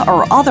 doula,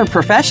 or other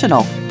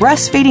professional,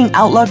 Breastfeeding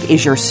Outlook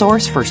is your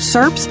source for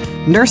CERPs,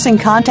 nursing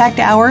contact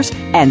hours,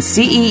 and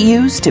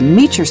CEUs to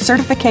meet your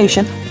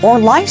certification or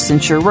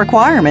licensure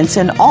requirements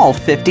in all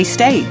 50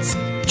 states.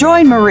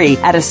 Join Marie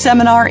at a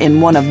seminar in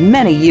one of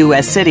many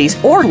U.S.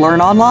 cities or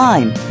learn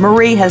online.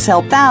 Marie has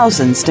helped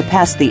thousands to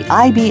pass the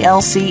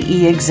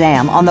IBLCE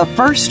exam on the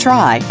first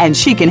try, and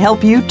she can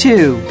help you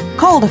too.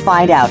 Call to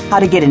find out how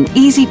to get an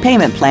easy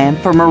payment plan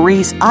for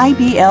Marie's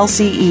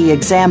IBLCE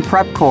exam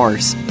prep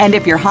course. And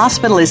if your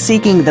hospital is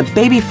seeking the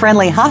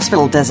baby-friendly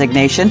hospital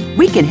designation,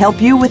 we can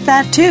help you with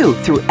that too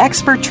through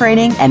expert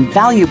training and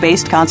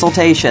value-based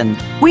consultation.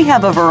 We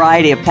have a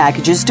variety of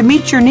packages to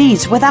meet your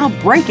needs without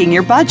breaking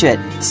your budget.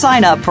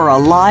 Sign up for a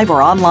live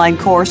or online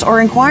course or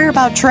inquire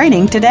about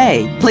training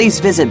today. Please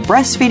visit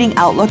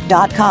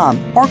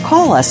breastfeedingoutlook.com or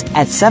call us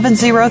at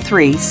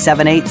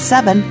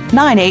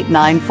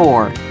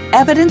 703-787-9894.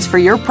 Evidence for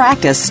your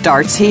practice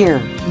starts here.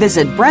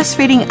 Visit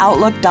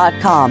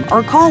breastfeedingoutlook.com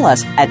or call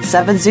us at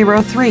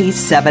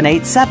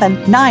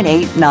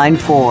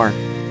 703-787-9894.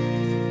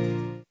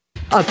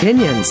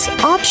 Opinions,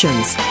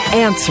 options,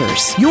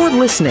 answers. You're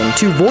listening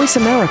to Voice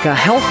America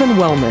Health and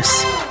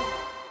Wellness.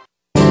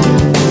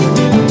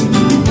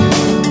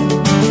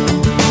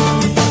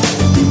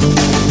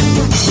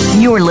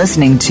 You're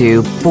listening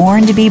to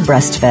Born to be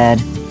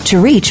Breastfed. To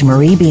reach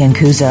Marie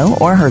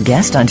Biancuzzo or her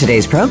guest on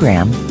today's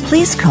program,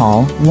 please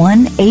call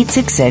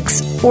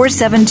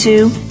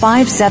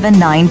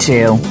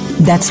 1-866-472-5792.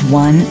 That's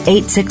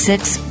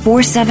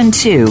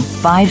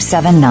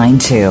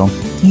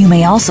 1-866-472-5792. You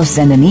may also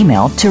send an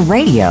email to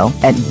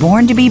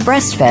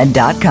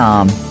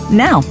radio@borntobebreastfed.com.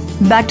 Now,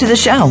 back to the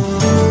show.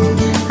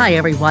 Hi,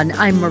 everyone.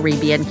 I'm Marie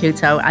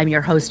Biancuzzo. I'm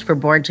your host for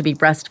Born to be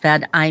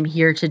Breastfed. I'm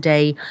here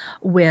today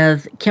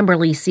with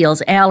Kimberly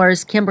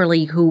Seals-Allers.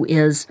 Kimberly, who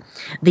is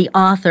the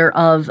author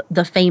of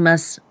the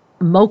famous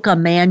Mocha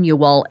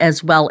Manual,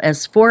 as well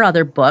as 4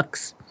 other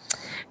books.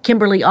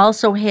 Kimberly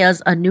also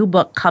has a new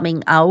book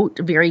coming out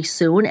very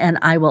soon, and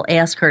I will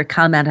ask her to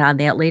comment on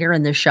that later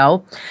in the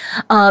show.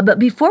 But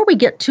before we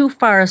get too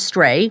far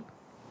astray,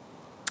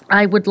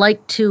 I would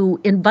like to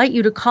invite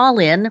you to call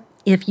in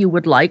if you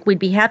would like. We'd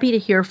be happy to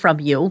hear from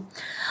you.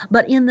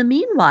 But in the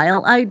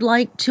meanwhile, I'd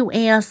like to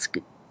ask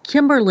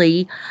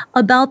Kimberly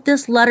about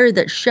this letter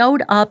that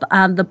showed up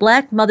on the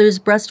Black Mothers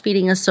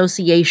Breastfeeding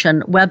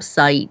Association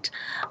website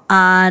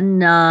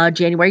on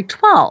January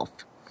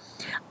 12th.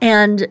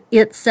 And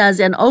it says,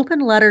 an open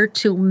letter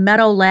to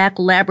Meadowlark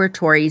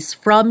Laboratories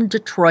from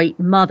Detroit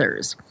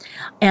mothers.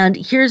 And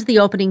here's the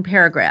opening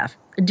paragraph.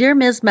 Dear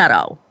Ms.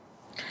 Meadow,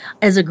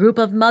 as a group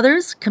of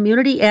mothers,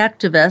 community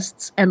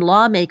activists, and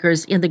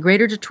lawmakers in the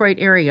greater Detroit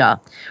area,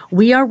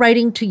 we are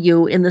writing to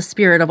you in the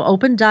spirit of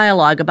open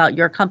dialogue about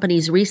your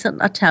company's recent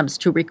attempts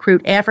to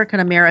recruit African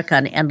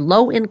American and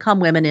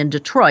low-income women in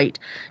Detroit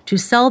to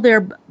sell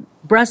their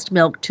breast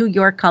milk to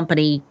your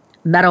company,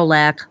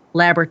 Meadowlark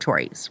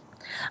Laboratories.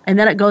 And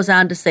then it goes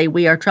on to say,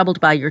 we are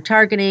troubled by your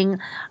targeting,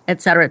 et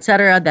cetera, et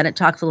cetera. Then it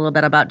talks a little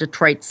bit about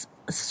Detroit's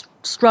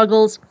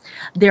struggles.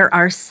 There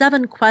are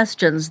 7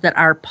 questions that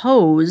are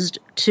posed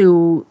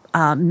to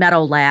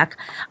Meadowlark.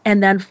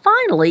 And then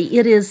finally,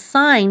 it is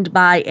signed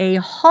by a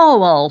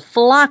whole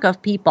flock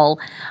of people,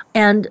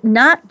 and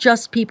not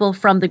just people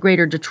from the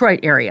greater Detroit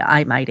area,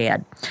 I might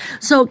add.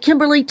 So,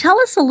 Kimberly, tell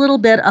us a little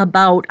bit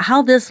about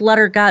how this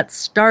letter got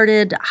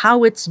started,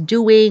 how it's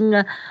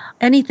doing,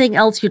 anything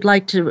else you'd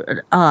like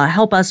to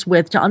help us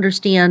with to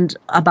understand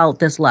about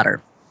this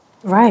letter.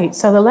 Right.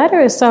 So the letter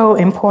is so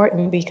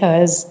important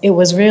because it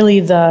was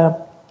really the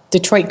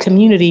Detroit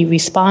community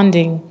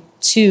responding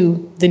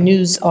to the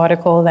news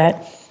article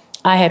that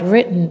I had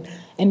written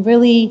and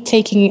really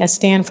taking a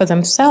stand for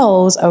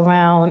themselves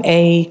around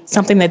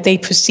something that they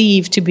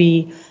perceived to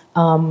be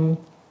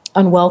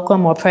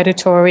unwelcome or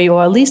predatory,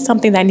 or at least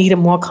something that needed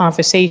more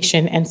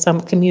conversation and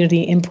some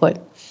community input.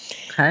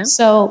 Okay.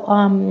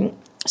 So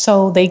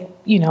they,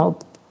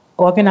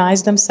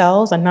 organized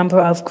themselves, a number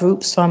of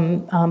groups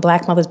from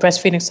Black Mothers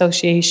Breastfeeding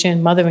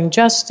Association, Mothering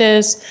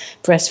Justice,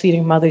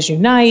 Breastfeeding Mothers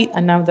Unite,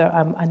 a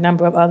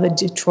number of other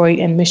Detroit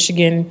and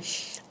Michigan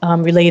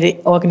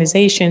related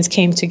organizations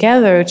came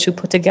together to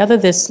put together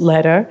this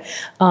letter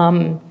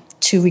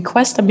to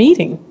request a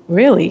meeting,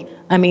 really.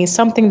 I mean,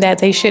 something that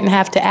they shouldn't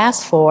have to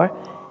ask for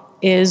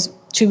is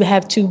to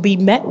have to be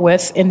met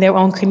with in their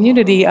own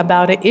community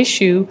about an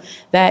issue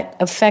that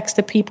affects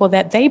the people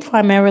that they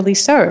primarily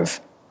serve,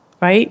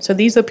 right? So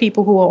these are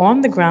people who are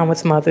on the ground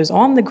with mothers,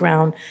 on the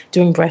ground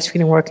doing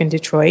breastfeeding work in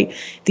Detroit.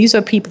 These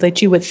are people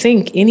that you would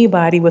think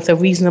anybody with a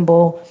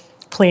reasonable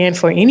plan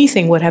for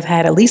anything would have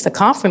had at least a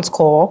conference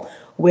call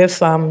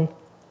with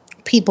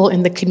people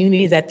in the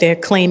community that they're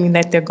claiming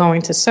that they're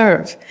going to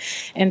serve.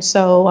 And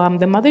so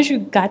the mothers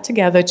got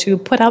together to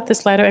put out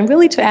this letter and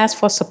really to ask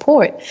for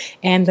support.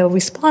 And the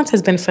response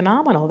has been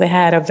phenomenal. They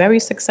had a very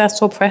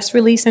successful press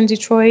release in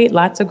Detroit,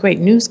 lots of great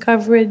news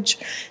coverage.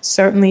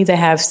 Certainly they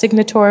have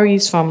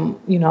signatories from,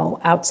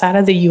 outside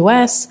of the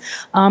U.S.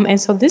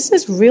 And so this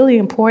is really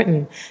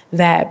important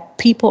that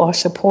people are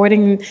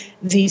supporting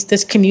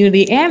this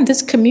community and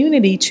this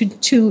community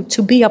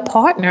to be a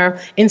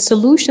partner in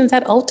solutions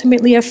that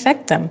ultimately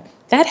affect them.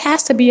 That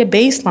has to be a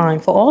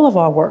baseline for all of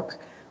our work.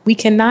 We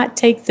cannot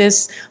take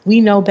this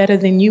 "we know better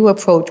than you"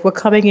 approach. We're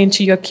coming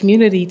into your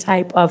community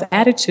type of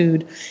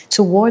attitude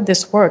toward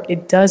this work.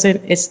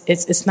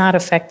 It's not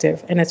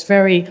effective, and it's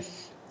very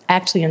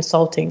actually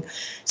insulting.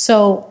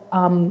 So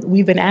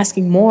we've been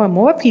asking more and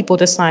more people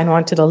to sign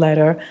on to the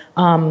letter,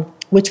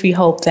 which we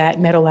hope that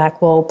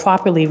MEDOLAC will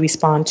properly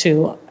respond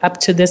to. Up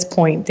to this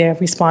point, their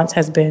response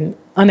has been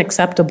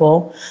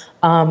unacceptable.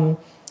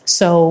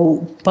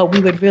 But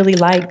we would really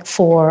like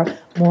for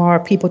more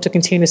people to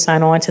continue to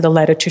sign on to the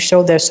letter to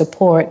show their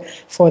support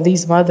for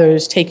these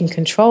mothers taking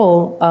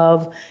control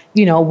of,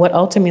 what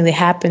ultimately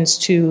happens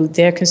to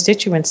their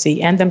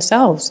constituency and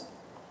themselves.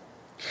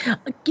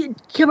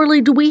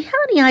 Kimberly, do we have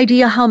any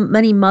idea how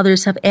many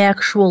mothers have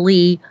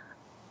actually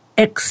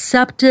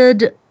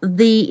accepted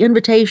the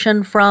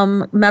invitation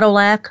from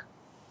MEDOLAC?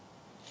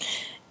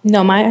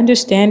 No, my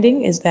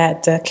understanding is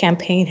that the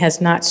campaign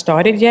has not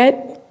started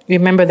yet.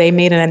 Remember, they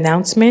made an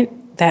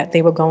announcement that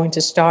they were going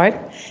to start,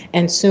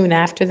 and soon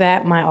after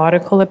that, my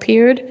article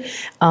appeared.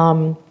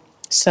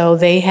 So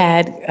they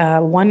had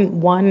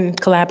one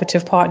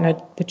collaborative partner,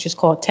 which is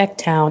called Tech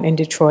Town in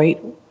Detroit,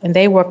 and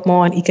they work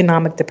more on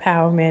economic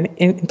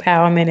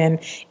empowerment and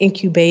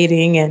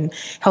incubating and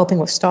helping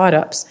with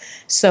startups.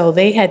 So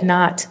they had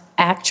not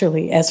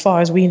actually, as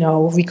far as we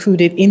know,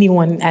 recruited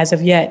anyone as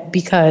of yet,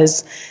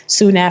 because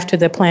soon after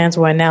the plans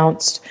were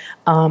announced,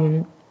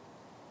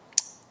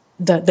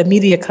 the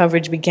media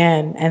coverage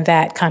began, and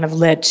that kind of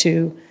led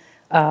to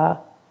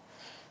all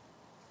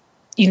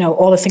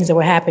the things that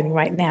were happening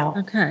right now.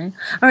 Okay.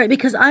 All right,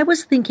 because I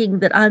was thinking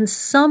that on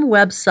some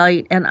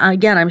website, and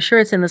again, I'm sure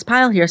it's in this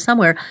pile here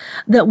somewhere,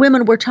 that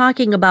women were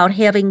talking about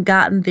having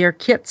gotten their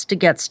kits to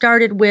get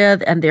started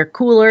with and their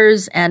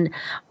coolers and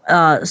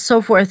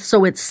so forth.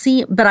 So it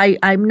seemed, but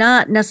I'm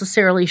not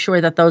necessarily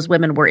sure that those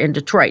women were in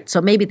Detroit.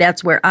 So maybe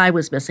that's where I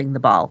was missing the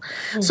ball.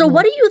 Mm-hmm. So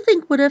what do you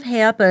think would have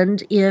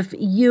happened if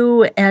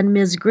you and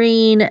Ms.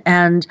 Green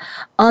and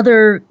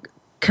other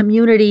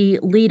community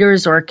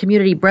leaders or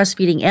community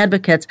breastfeeding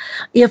advocates,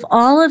 if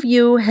all of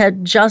you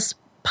had just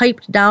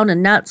piped down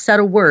and not said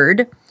a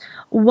word,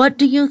 what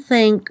do you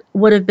think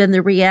would have been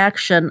the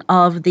reaction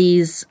of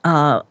these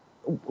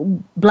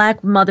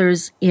Black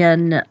mothers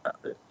in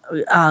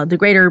the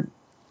greater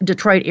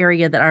Detroit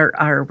area that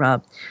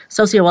are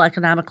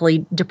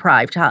socioeconomically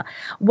deprived?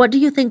 What do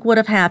you think would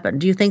have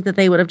happened? Do you think that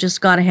they would have just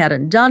gone ahead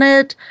and done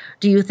it?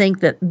 Do you think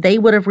that they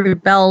would have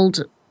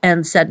rebelled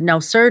and said,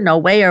 "No, sir, no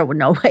way, or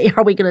no way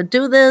are we going to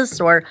do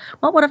this," or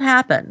what would have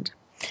happened?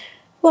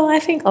 Well, I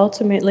think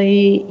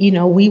ultimately,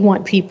 we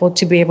want people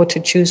to be able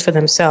to choose for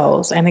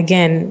themselves. And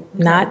again,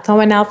 not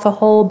throwing out the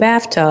whole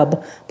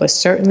bathtub, but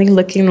certainly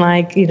looking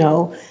like,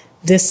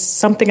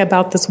 something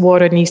about this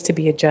water needs to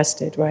be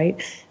adjusted, right?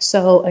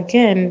 So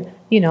again,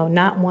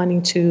 not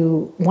wanting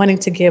to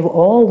give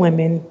all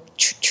women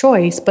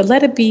choice, but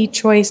let it be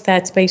choice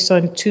that's based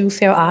on two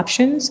fair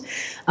options.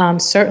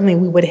 Certainly,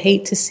 we would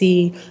hate to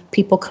see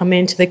people come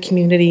into the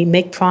community,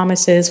 make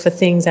promises for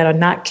things that are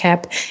not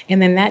kept,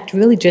 and then that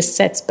really just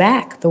sets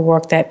back the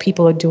work that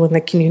people are doing in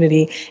the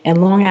community.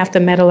 And long after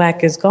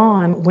MEDOLAC is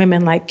gone,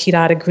 women like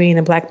Kidada Green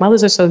and Black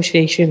Mothers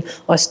Association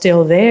are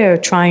still there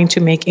trying to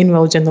make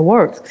inroads in the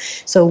work.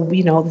 So,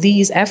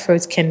 these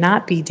efforts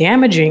cannot be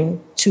damaging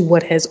to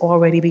what has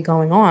already been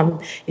going on.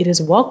 It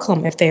is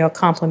welcome if they are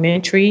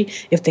complementary,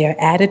 if they are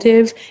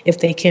additive, if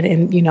they can,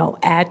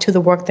 add to the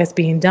work that's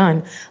being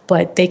done.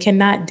 But they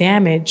cannot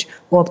damage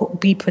or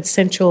be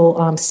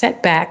potential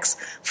setbacks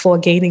for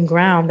gaining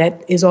ground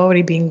that is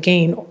already being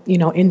gained,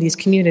 in these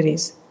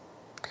communities.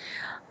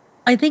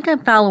 I think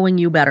I'm following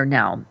you better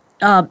now.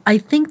 I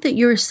think that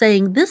you're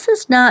saying this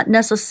is not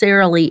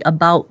necessarily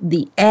about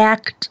the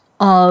act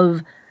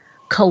of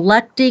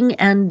collecting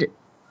and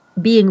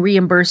being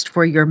reimbursed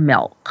for your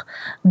milk.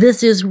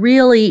 This is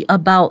really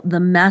about the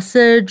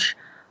message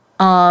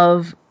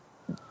of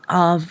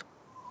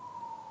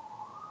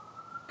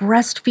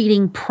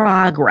breastfeeding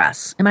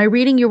progress. Am I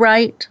reading you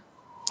right?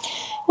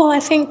 Well, I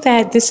think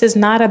that this is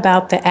not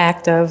about the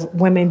act of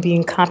women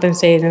being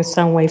compensated in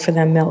some way for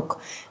their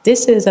milk.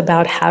 This is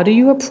about how do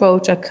you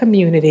approach a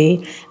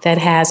community that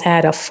has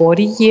had a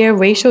 40-year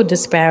racial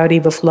disparity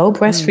with low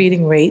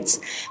breastfeeding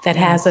rates, that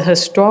has a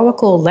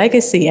historical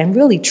legacy and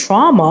really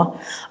trauma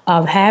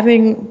of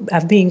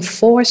being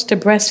forced to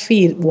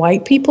breastfeed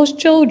white people's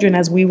children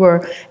as we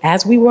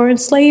were in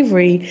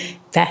slavery,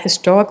 that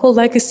historical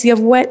legacy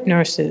of wet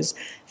nurses,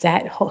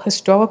 that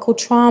historical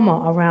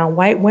trauma around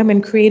white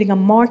women creating a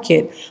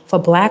market for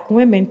black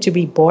women to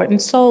be bought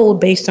and sold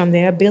based on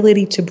their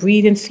ability to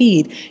breed and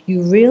feed.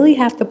 You really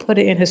have to put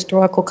it in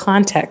historical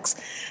context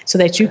so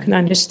that you can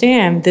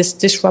understand this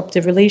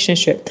disruptive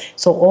relationship.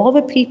 So all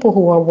the people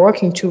who are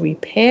working to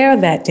repair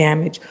that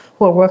damage,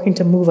 who are working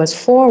to move us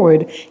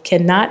forward,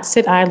 cannot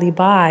sit idly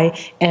by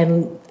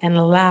and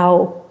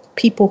allow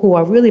people who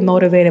are really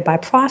motivated by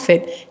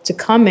profit to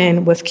come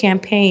in with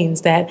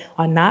campaigns that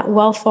are not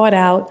well thought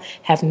out,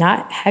 have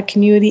not had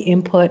community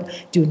input,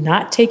 do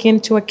not take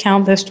into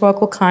account the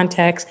historical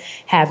context,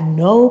 have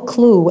no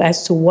clue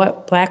as to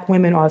what black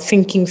women are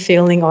thinking,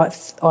 feeling, or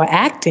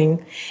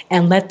acting,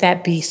 and let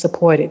that be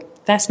supported.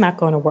 That's not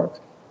going to work.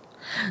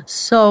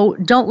 So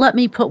don't let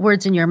me put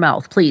words in your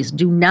mouth. Please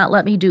do not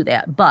let me do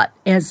that. But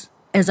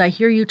as I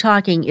hear you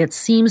talking, it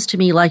seems to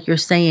me like you're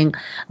saying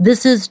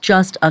this is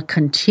just a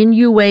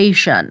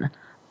continuation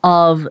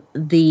of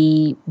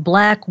the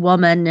black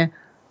woman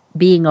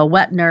being a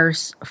wet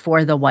nurse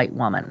for the white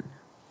woman.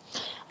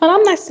 Well,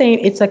 I'm not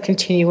saying it's a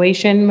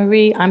continuation,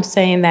 Marie. I'm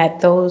saying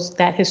that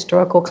that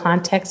historical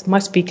context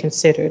must be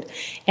considered.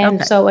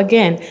 And so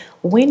again,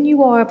 when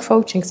you are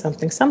approaching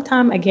something,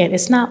 sometimes, again,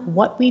 it's not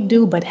what we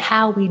do, but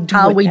how we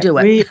do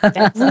it.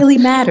 That really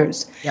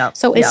matters.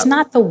 So it's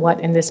not the what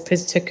in this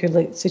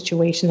particular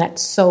situation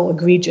that's so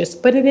egregious,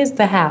 but it is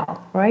the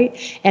how, right?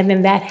 And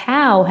then that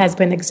how has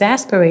been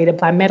exacerbated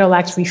by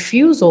Medolac's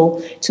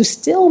refusal to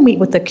still meet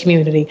with the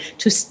community,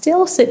 to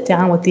still sit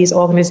down with these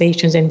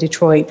organizations in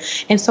Detroit.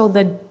 And so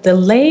the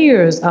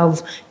layers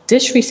of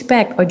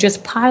disrespect are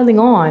just piling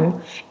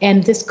on,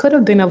 and this could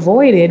have been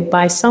avoided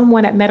by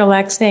someone at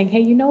Medolac saying, hey,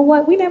 you know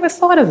what, we never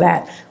thought of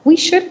that. We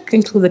should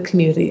include the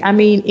community. I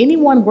mean,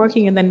 anyone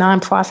working in the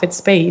nonprofit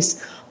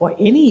space or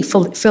any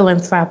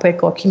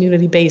philanthropic or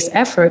community-based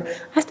effort,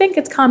 I think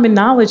it's common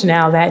knowledge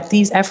now that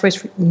these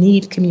efforts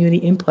need community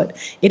input.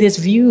 It is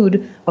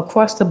viewed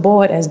across the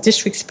board as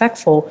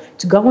disrespectful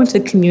to go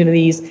into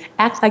communities,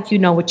 act like you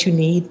know what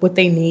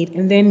they need,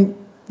 and then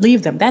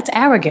leave them. That's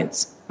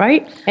arrogance.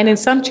 Right? And in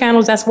some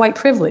channels, that's white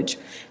privilege.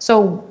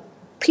 So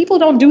people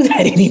don't do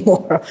that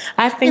anymore.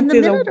 I think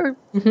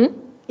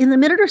in the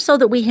minute or so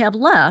that we have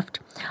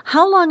left,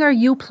 how long are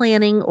you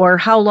planning, or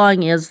how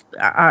long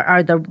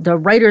are the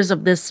writers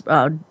of this,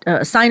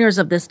 signers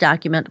of this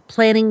document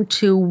planning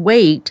to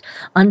wait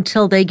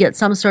until they get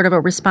some sort of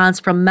a response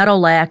from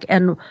Medolac?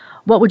 And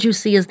what would you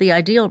see as the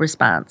ideal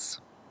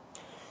response?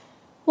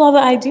 Well,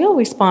 the ideal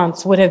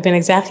response would have been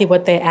exactly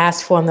what they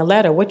asked for in the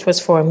letter, which was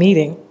for a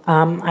meeting.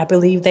 I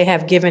believe they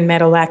have given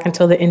Medolac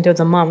until the end of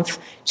the month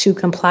to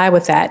comply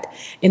with that.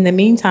 In the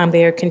meantime,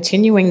 they are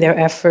continuing their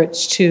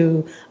efforts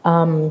to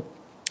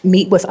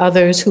meet with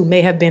others who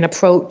may have been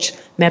approached.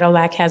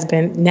 Medolac has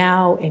been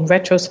now, in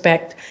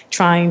retrospect,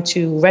 trying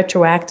to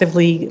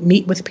retroactively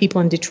meet with people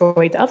in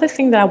Detroit. The other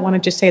thing that I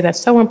wanted to say that's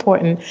so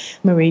important,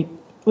 Marie,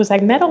 was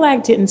like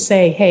Medolac didn't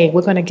say, hey,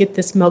 we're going to get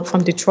this milk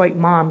from Detroit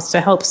moms to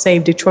help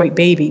save Detroit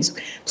babies.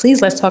 Please,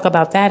 let's talk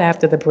about that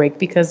after the break,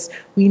 because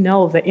we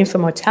know the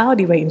infant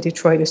mortality rate in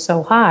Detroit is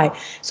so high.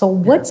 So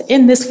what's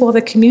in this for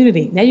the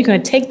community? Now you're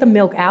going to take the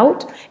milk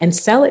out and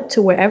sell it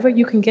to wherever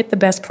you can get the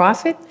best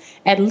profit?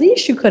 At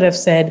least you could have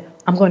said,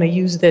 I'm going to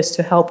use this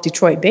to help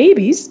Detroit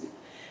babies.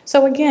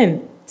 So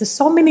again, there's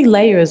so many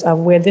layers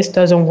of where this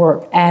doesn't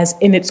work as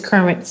in its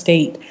current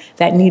state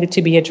that needed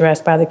to be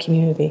addressed by the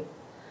community.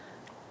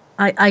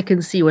 I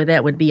can see where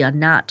that would be a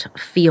not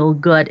feel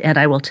good, and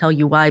I will tell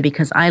you why,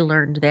 because I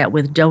learned that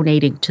with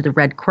donating to the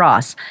Red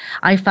Cross.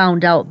 I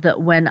found out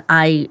that when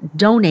I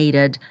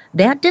donated,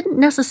 that didn't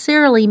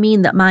necessarily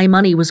mean that my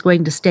money was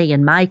going to stay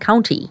in my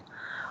county.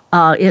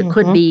 It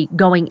could be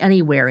going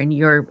anywhere, and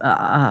you're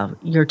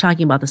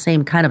talking about the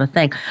same kind of a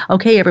thing.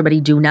 Okay,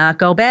 everybody, do not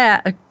go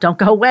back. Don't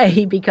go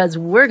away, because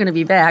we're going to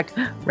be back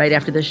right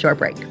after this short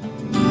break.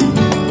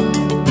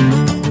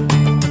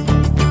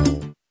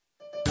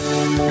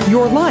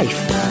 Your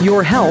life,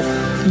 your health,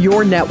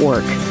 your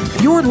network.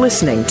 You're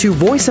listening to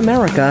Voice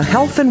America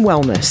Health and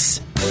Wellness.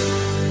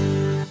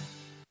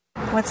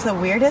 What's the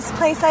weirdest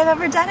place I've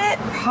ever done it?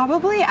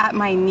 Probably at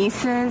my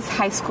niece's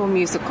high school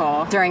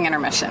musical during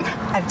intermission.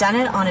 I've done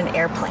it on an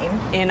airplane.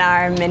 In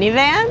our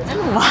minivan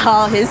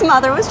while his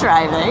mother was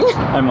driving.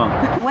 Hi,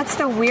 Mom. What's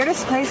the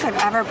weirdest place I've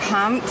ever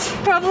pumped?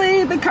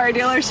 Probably the car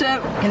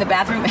dealership. In the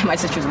bathroom at my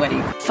sister's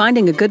wedding.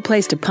 Finding a good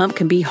place to pump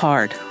can be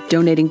hard.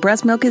 Donating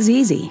breast milk is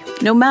easy.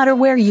 No matter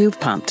where you've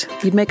pumped,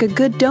 you'd make a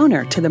good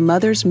donor to the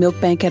Mother's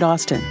Milk Bank at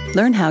Austin.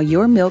 Learn how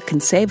your milk can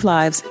save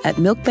lives at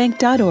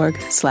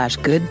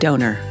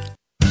milkbank.org/gooddonor.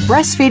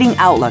 Breastfeeding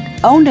Outlook,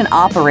 owned and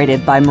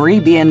operated by Marie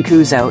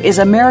Biancuzzo, is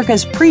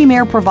America's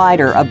premier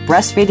provider of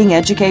breastfeeding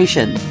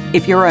education.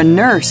 If you're a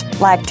nurse,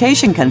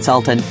 lactation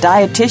consultant,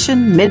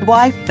 dietitian,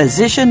 midwife,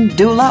 physician,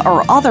 doula,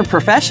 or other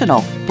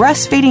professional,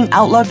 Breastfeeding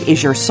Outlook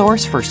is your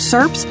source for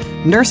CERPs,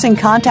 nursing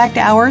contact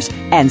hours,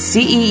 and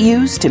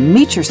CEUs to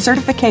meet your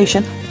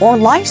certification or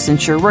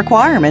licensure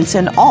requirements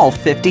in all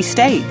 50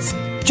 states.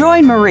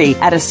 Join Marie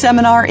at a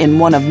seminar in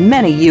one of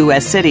many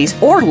U.S. cities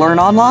or learn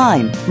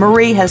online.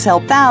 Marie has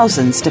helped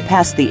thousands to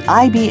pass the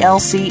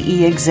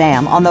IBLCE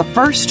exam on the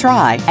first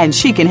try, and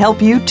she can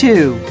help you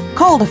too.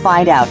 Call to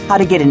find out how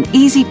to get an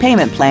easy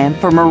payment plan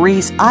for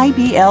Marie's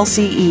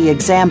IBLCE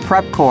exam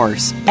prep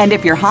course. And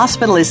if your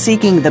hospital is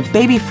seeking the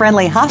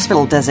baby-friendly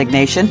hospital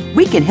designation,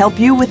 we can help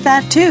you with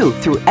that too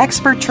through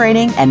expert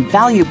training and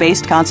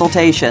value-based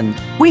consultation.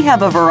 We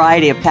have a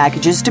variety of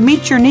packages to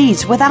meet your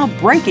needs without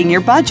breaking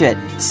your budget.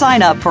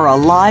 Sign up for a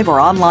live or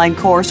online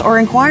course or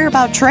inquire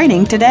about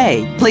training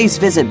today. Please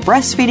visit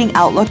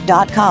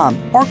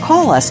breastfeedingoutlook.com or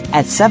call us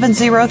at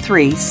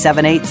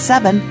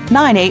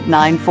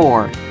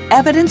 703-787-9894.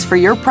 Evidence for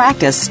your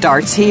practice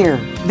starts here.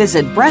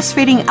 Visit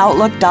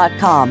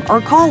breastfeedingoutlook.com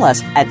or call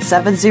us at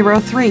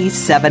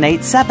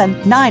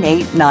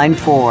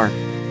 703-787-9894.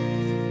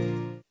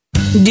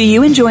 Do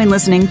you enjoy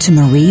listening to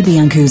Marie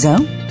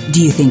Biancuzzo?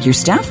 Do you think your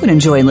staff would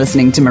enjoy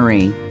listening to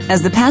Marie?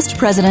 As the past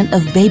president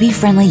of Baby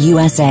Friendly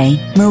USA,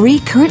 Marie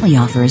currently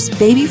offers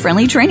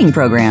baby-friendly training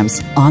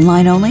programs,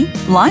 online only,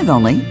 live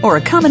only, or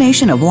a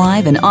combination of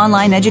live and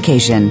online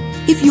education.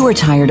 If you are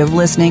tired of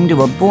listening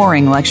to a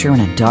boring lecture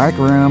in a dark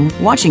room,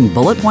 watching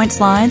bullet point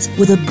slides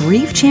with a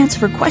brief chance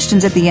for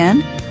questions at the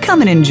end, come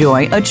and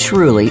enjoy a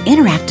truly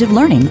interactive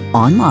learning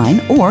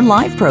online or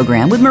live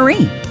program with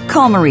Marie.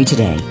 Call Marie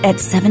today at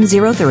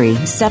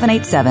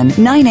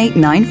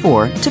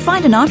 703-787-9894 to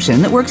find an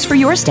option that works for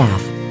your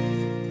staff.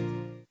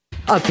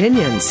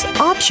 Opinions,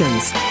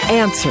 options,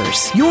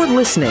 answers. You're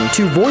listening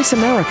to Voice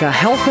America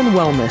Health and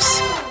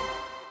Wellness.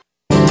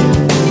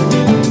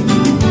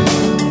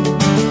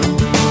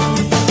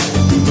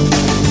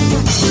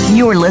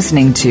 You're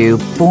listening to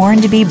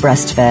Born to be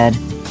Breastfed.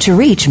 To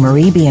reach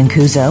Marie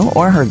Biancuzzo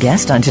or her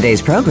guest on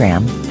today's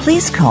program,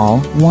 please call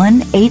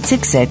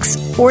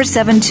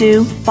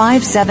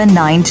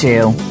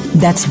 1-866-472-5792.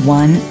 That's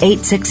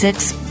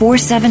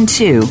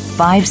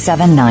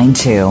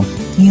 1-866-472-5792.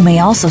 You may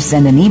also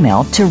send an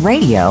email to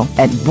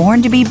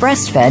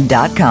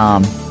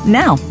radio@borntobebreastfed.com.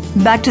 Now,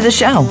 back to the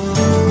show.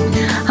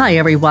 Hi,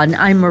 everyone.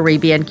 I'm Marie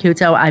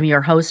Biancuzzo. I'm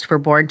your host for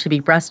Born to be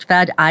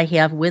Breastfed. I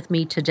have with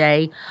me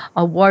today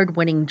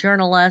award-winning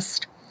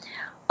journalist,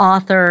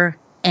 author,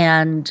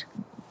 and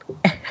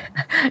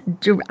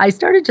I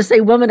started to say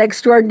woman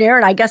extraordinaire,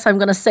 and I guess I'm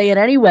going to say it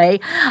anyway,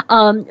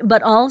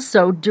 but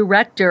also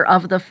director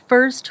of the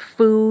First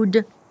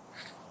Food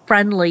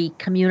Friendly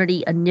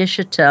Community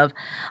Initiative.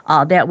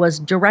 That was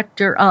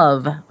director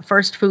of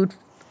First Food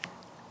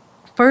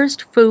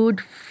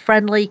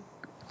Friendly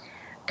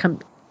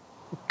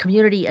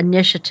Community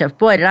Initiative.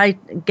 Boy, did I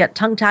get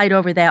tongue-tied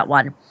over that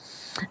one.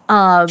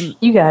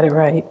 You got it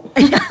right.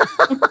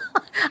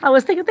 I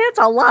was thinking, that's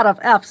a lot of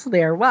F's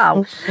there.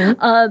 Wow.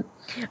 Mm-hmm.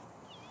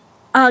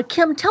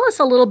 Kim, tell us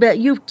a little bit.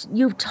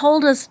 You've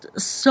told us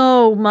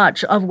so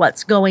much of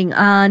what's going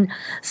on,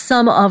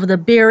 some of the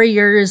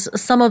barriers,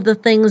 some of the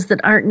things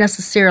that aren't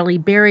necessarily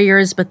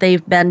barriers, but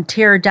they've been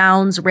tear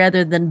downs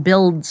rather than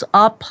builds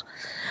up.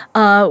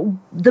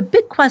 The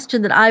big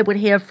question that I would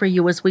have for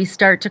you as we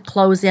start to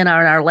close in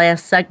on our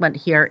last segment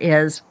here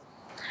is,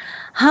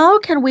 how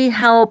can we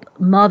help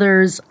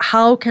mothers?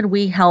 How can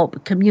we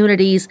help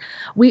communities?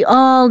 We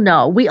all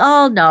know,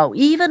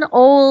 even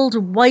old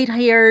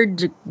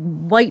white-haired,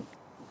 white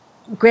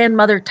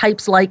grandmother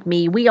types like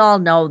me, we all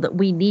know that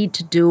we need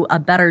to do a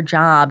better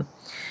job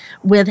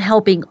with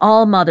helping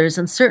all mothers,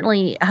 and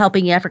certainly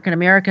helping African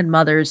American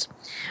mothers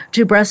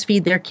to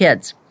breastfeed their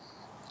kids.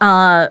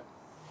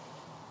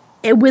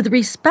 With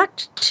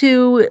respect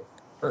to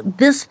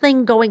this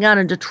thing going on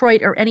in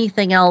Detroit or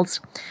anything else,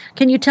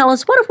 can you tell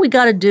us, what have we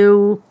got to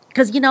do?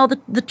 Because,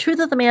 the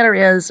truth of the matter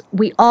is,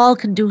 we all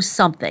can do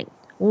something.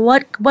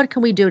 What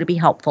can we do to be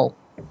helpful?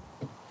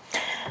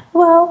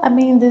 Well,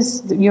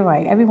 you're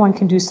right. Everyone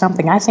can do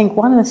something. I think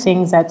one of the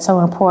things that's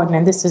so important,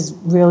 and this is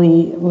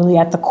really, really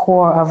at the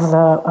core of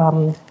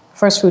the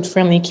First Food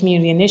Friendly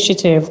Community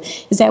Initiative,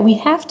 is that we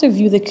have to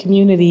view the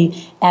community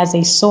as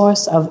a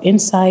source of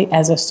insight,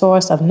 as a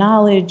source of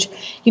knowledge.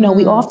 We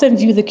often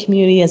view the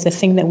community as the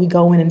thing that we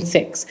go in and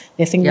fix,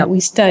 the thing that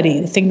we study,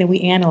 the thing that we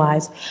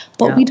analyze,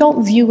 but we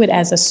don't view it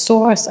as a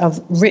source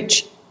of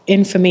rich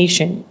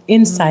information,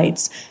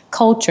 insights,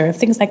 culture,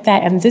 things like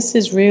that. And this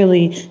is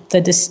really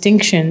the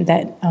distinction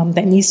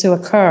that needs to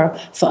occur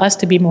for us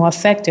to be more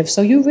effective.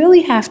 So you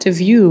really have to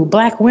view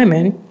Black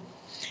women,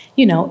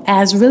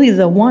 as really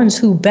the ones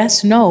who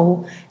best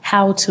know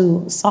how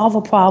to solve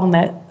a problem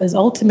that is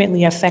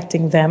ultimately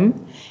affecting them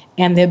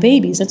and their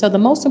babies. And so the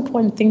most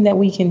important thing that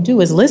we can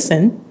do is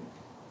listen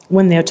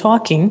when they're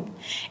talking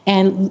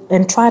and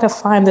try to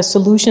find the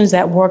solutions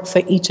that work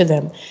for each of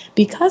them.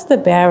 Because the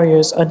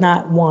barriers are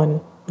not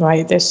one,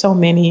 right? There's so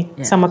many.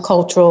 Yes. Some are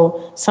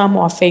cultural. Some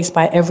are faced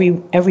by every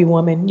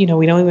woman. We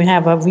don't even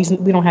have a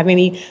reason. We don't have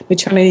any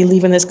maternity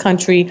leave in this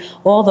country.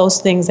 All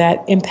those things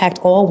that impact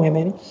all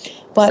women.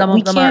 But some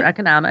of them are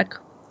economic.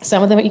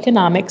 Some of them are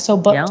economic. So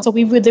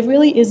there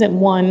really isn't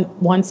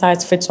one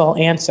size fits all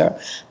answer.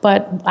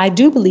 But I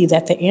do believe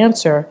that the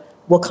answer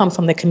will come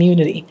from the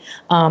community.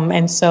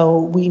 And so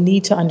we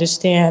need to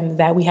understand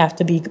that we have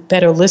to be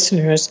better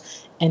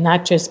listeners and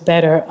not just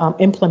better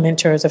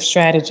implementers of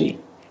strategy.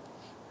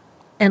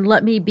 And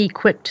let me be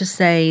quick to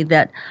say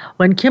that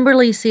when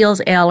Kimberly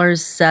Seals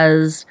Allers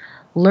says,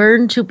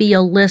 learn to be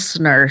a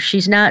listener,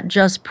 she's not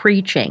just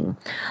preaching.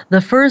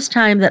 The first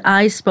time that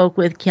I spoke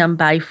with Kim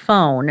by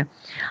phone,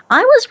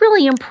 I was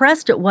really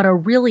impressed at what a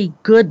really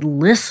good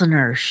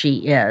listener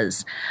she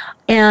is.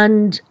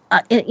 And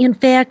in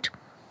fact,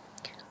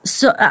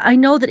 so I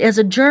know that as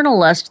a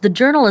journalist, the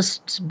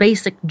journalist's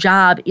basic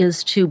job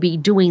is to be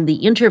doing the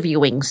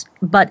interviewing.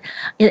 But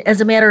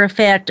as a matter of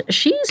fact,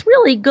 she's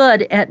really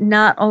good at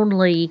not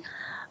only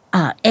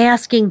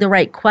asking the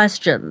right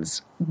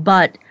questions,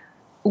 but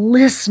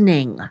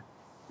listening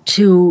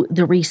to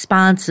the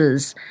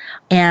responses.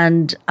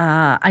 And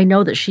I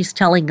know that she's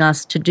telling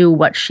us to do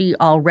what she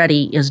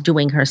already is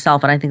doing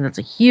herself. And I think that's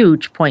a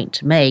huge point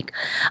to make.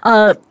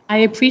 I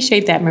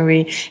appreciate that,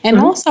 Marie. And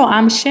also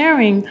I'm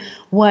sharing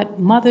what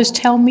mothers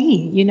tell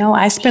me.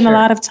 I spend a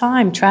lot of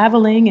time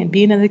traveling and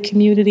being in the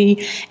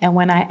community. And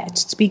when I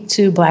speak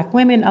to Black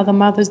women, other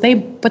mothers, they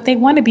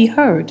want to be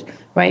heard.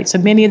 Right. So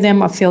many of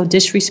them feel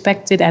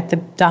disrespected at the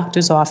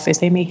doctor's office.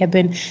 They may have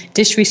been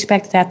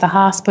disrespected at the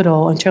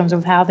hospital in terms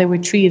of how they were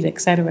treated, et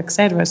cetera, et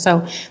cetera.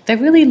 So they're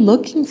really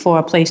looking for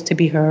a place to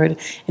be heard.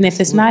 And if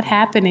it's not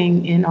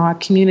happening in our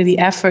community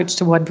efforts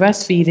toward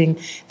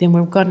breastfeeding, then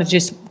we're going to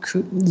just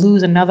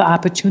lose another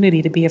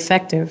opportunity to be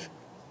effective.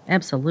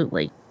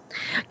 Absolutely.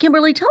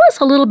 Kimberly, tell us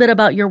a little bit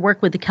about your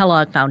work with the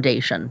Kellogg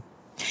Foundation.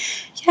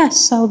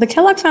 Yes, so the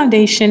Kellogg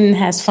Foundation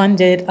has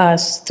funded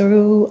us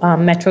through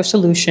Metro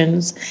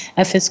Solutions,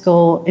 a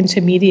fiscal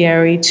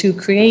intermediary, to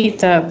create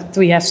the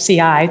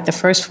 3FCI, the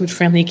First Food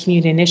Friendly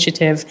Community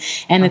Initiative.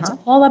 And it's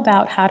all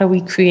about how do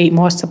we create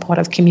more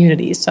supportive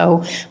communities.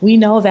 So we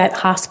know that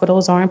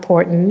hospitals are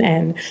important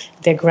and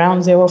they're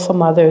ground zero for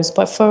mothers.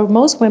 But for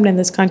most women in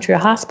this country, a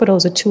hospital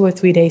is a 2 or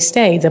 3 day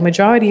stay. The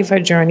majority of her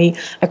journey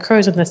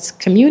occurs in this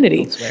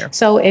community.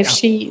 So if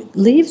she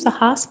leaves the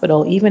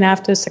hospital, even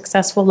after a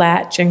successful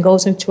latch, and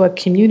goes into a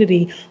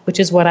community, which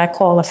is what I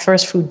call a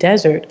first food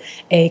desert,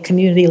 a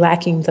community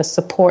lacking the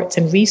supports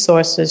and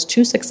resources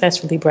to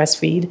successfully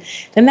breastfeed,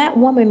 then that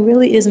woman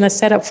really isn't a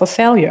setup for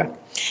failure.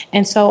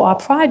 And so our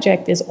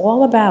project is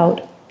all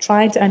about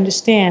trying to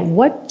understand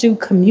what do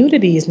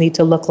communities need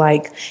to look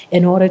like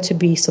in order to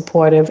be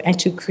supportive and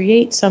to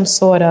create some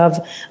sort of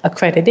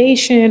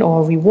accreditation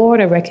or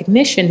reward or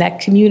recognition that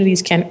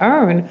communities can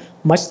earn,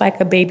 much like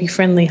a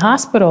baby-friendly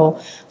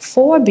hospital,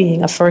 for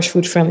being a first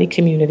food-friendly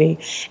community.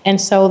 And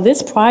so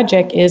this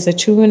project is a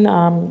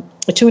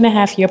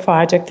 2.5 year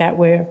project that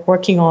we're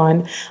working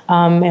on,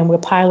 and we're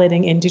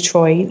piloting in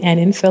Detroit and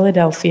in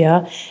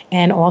Philadelphia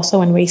and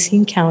also in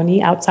Racine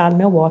County outside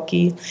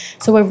Milwaukee.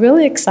 So we're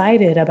really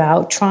excited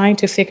about trying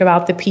to figure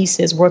out the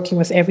pieces, working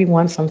with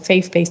everyone from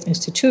faith-based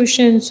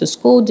institutions to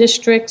school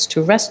districts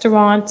to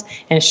restaurants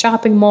and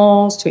shopping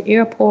malls to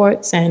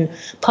airports and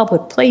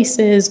public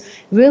places,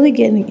 really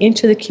getting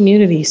into the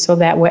community so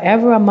that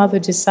wherever a mother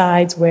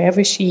decides,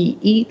 wherever she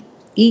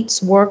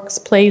eats, works,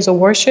 plays, or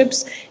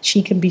worships,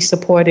 she can be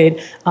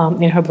supported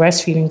in her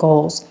breastfeeding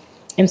goals.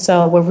 And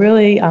so we're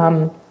really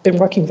been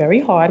working very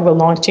hard. We're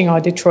launching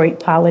our Detroit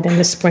pilot in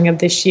the spring of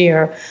this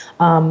year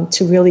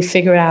to really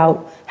figure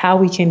out how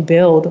we can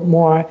build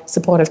more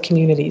supportive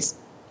communities.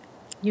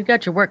 You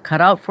got your work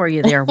cut out for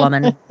you there,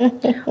 woman.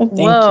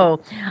 Whoa.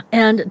 You.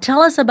 And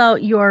tell us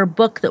about your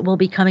book that will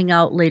be coming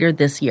out later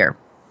this year.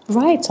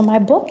 Right. So my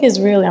book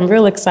is really, I'm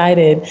real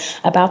excited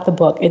about the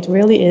book. It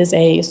really is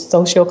a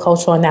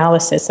sociocultural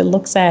analysis. It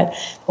looks at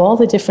all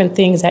the different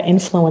things that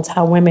influence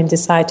how women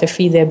decide to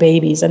feed their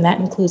babies. And that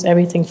includes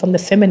everything from the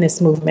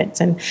feminist movement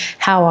and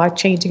how our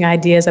changing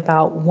ideas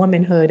about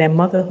womanhood and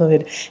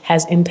motherhood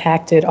has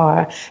impacted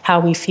how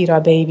we feed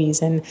our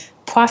babies. And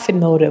profit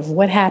motive,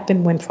 what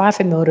happened when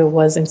profit motive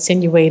was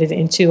insinuated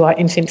into our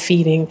infant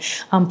feeding,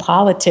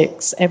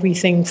 politics,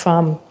 everything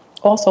from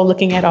also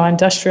looking at our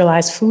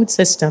industrialized food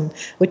system,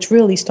 which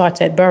really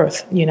starts at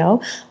birth,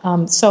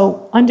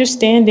 So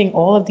understanding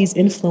all of these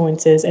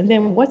influences, and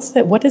then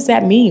what does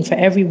that mean for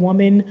every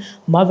woman,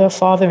 mother,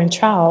 father, and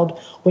child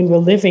when we're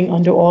living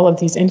under all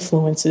of these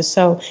influences?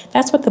 So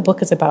that's what the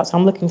book is about. So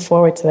I'm looking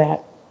forward to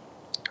that.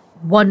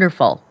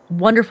 Wonderful.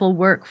 Wonderful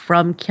work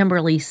from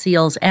Kimberly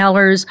Seals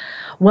Allers,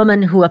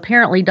 woman who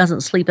apparently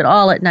doesn't sleep at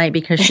all at night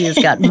because she has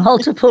got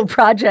multiple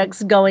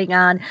projects going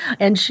on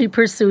and she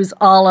pursues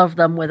all of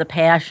them with a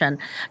passion.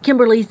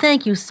 Kimberly,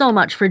 thank you so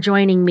much for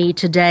joining me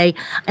today.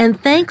 And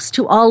thanks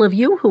to all of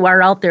you who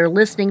are out there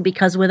listening,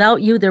 because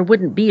without you, there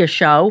wouldn't be a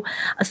show.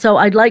 So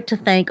I'd like to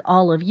thank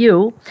all of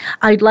you.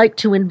 I'd like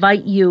to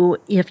invite you,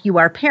 if you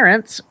are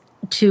parents,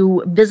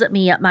 to visit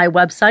me at my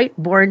website,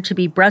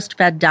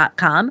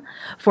 borntobebreastfed.com,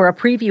 for a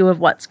preview of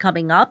what's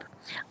coming up.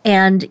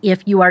 And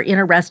if you are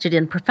interested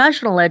in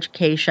professional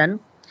education,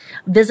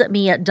 visit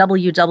me at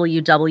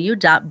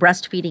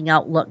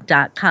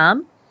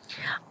www.breastfeedingoutlook.com.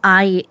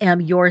 I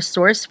am your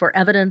source for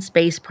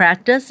evidence-based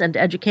practice and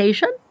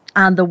education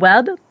on the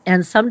web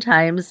and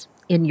sometimes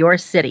in your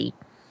city.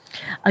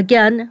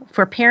 Again,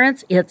 for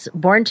parents, it's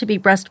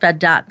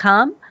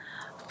borntobebreastfed.com.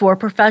 For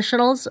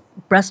professionals,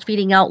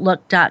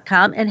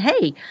 breastfeedingoutlook.com. And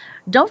hey,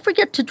 don't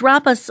forget to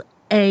drop us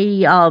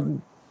a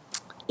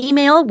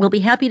email. We'll be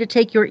happy to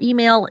take your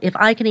email. If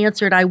I can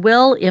answer it, I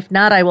will. If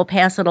not, I will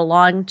pass it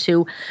along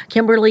to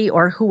Kimberly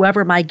or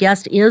whoever my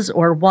guest is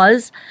or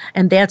was.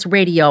 And that's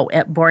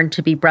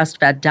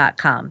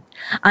radio@borntobebreastfed.com.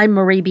 I'm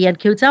Marie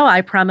Biancuzzo.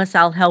 I promise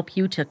I'll help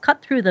you to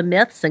cut through the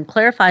myths and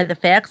clarify the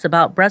facts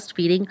about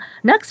breastfeeding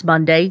next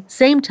Monday,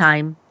 same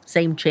time,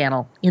 same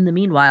channel. In the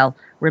meanwhile,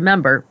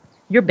 remember,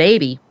 your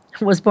baby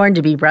was born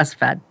to be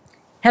breastfed.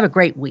 Have a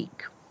great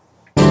week.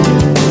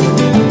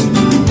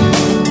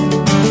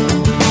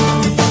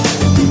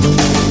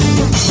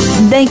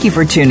 Thank you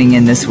for tuning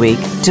in this week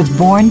to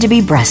Born to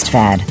be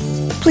Breastfed.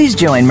 Please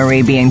join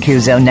Marie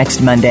Biancuzzo next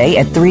Monday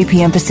at 3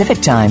 p.m. Pacific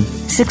Time,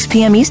 6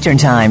 p.m. Eastern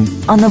Time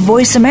on the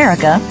Voice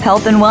America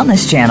Health and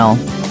Wellness Channel.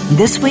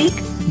 This week,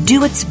 do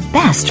what's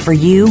best for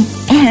you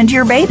and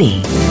your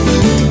baby.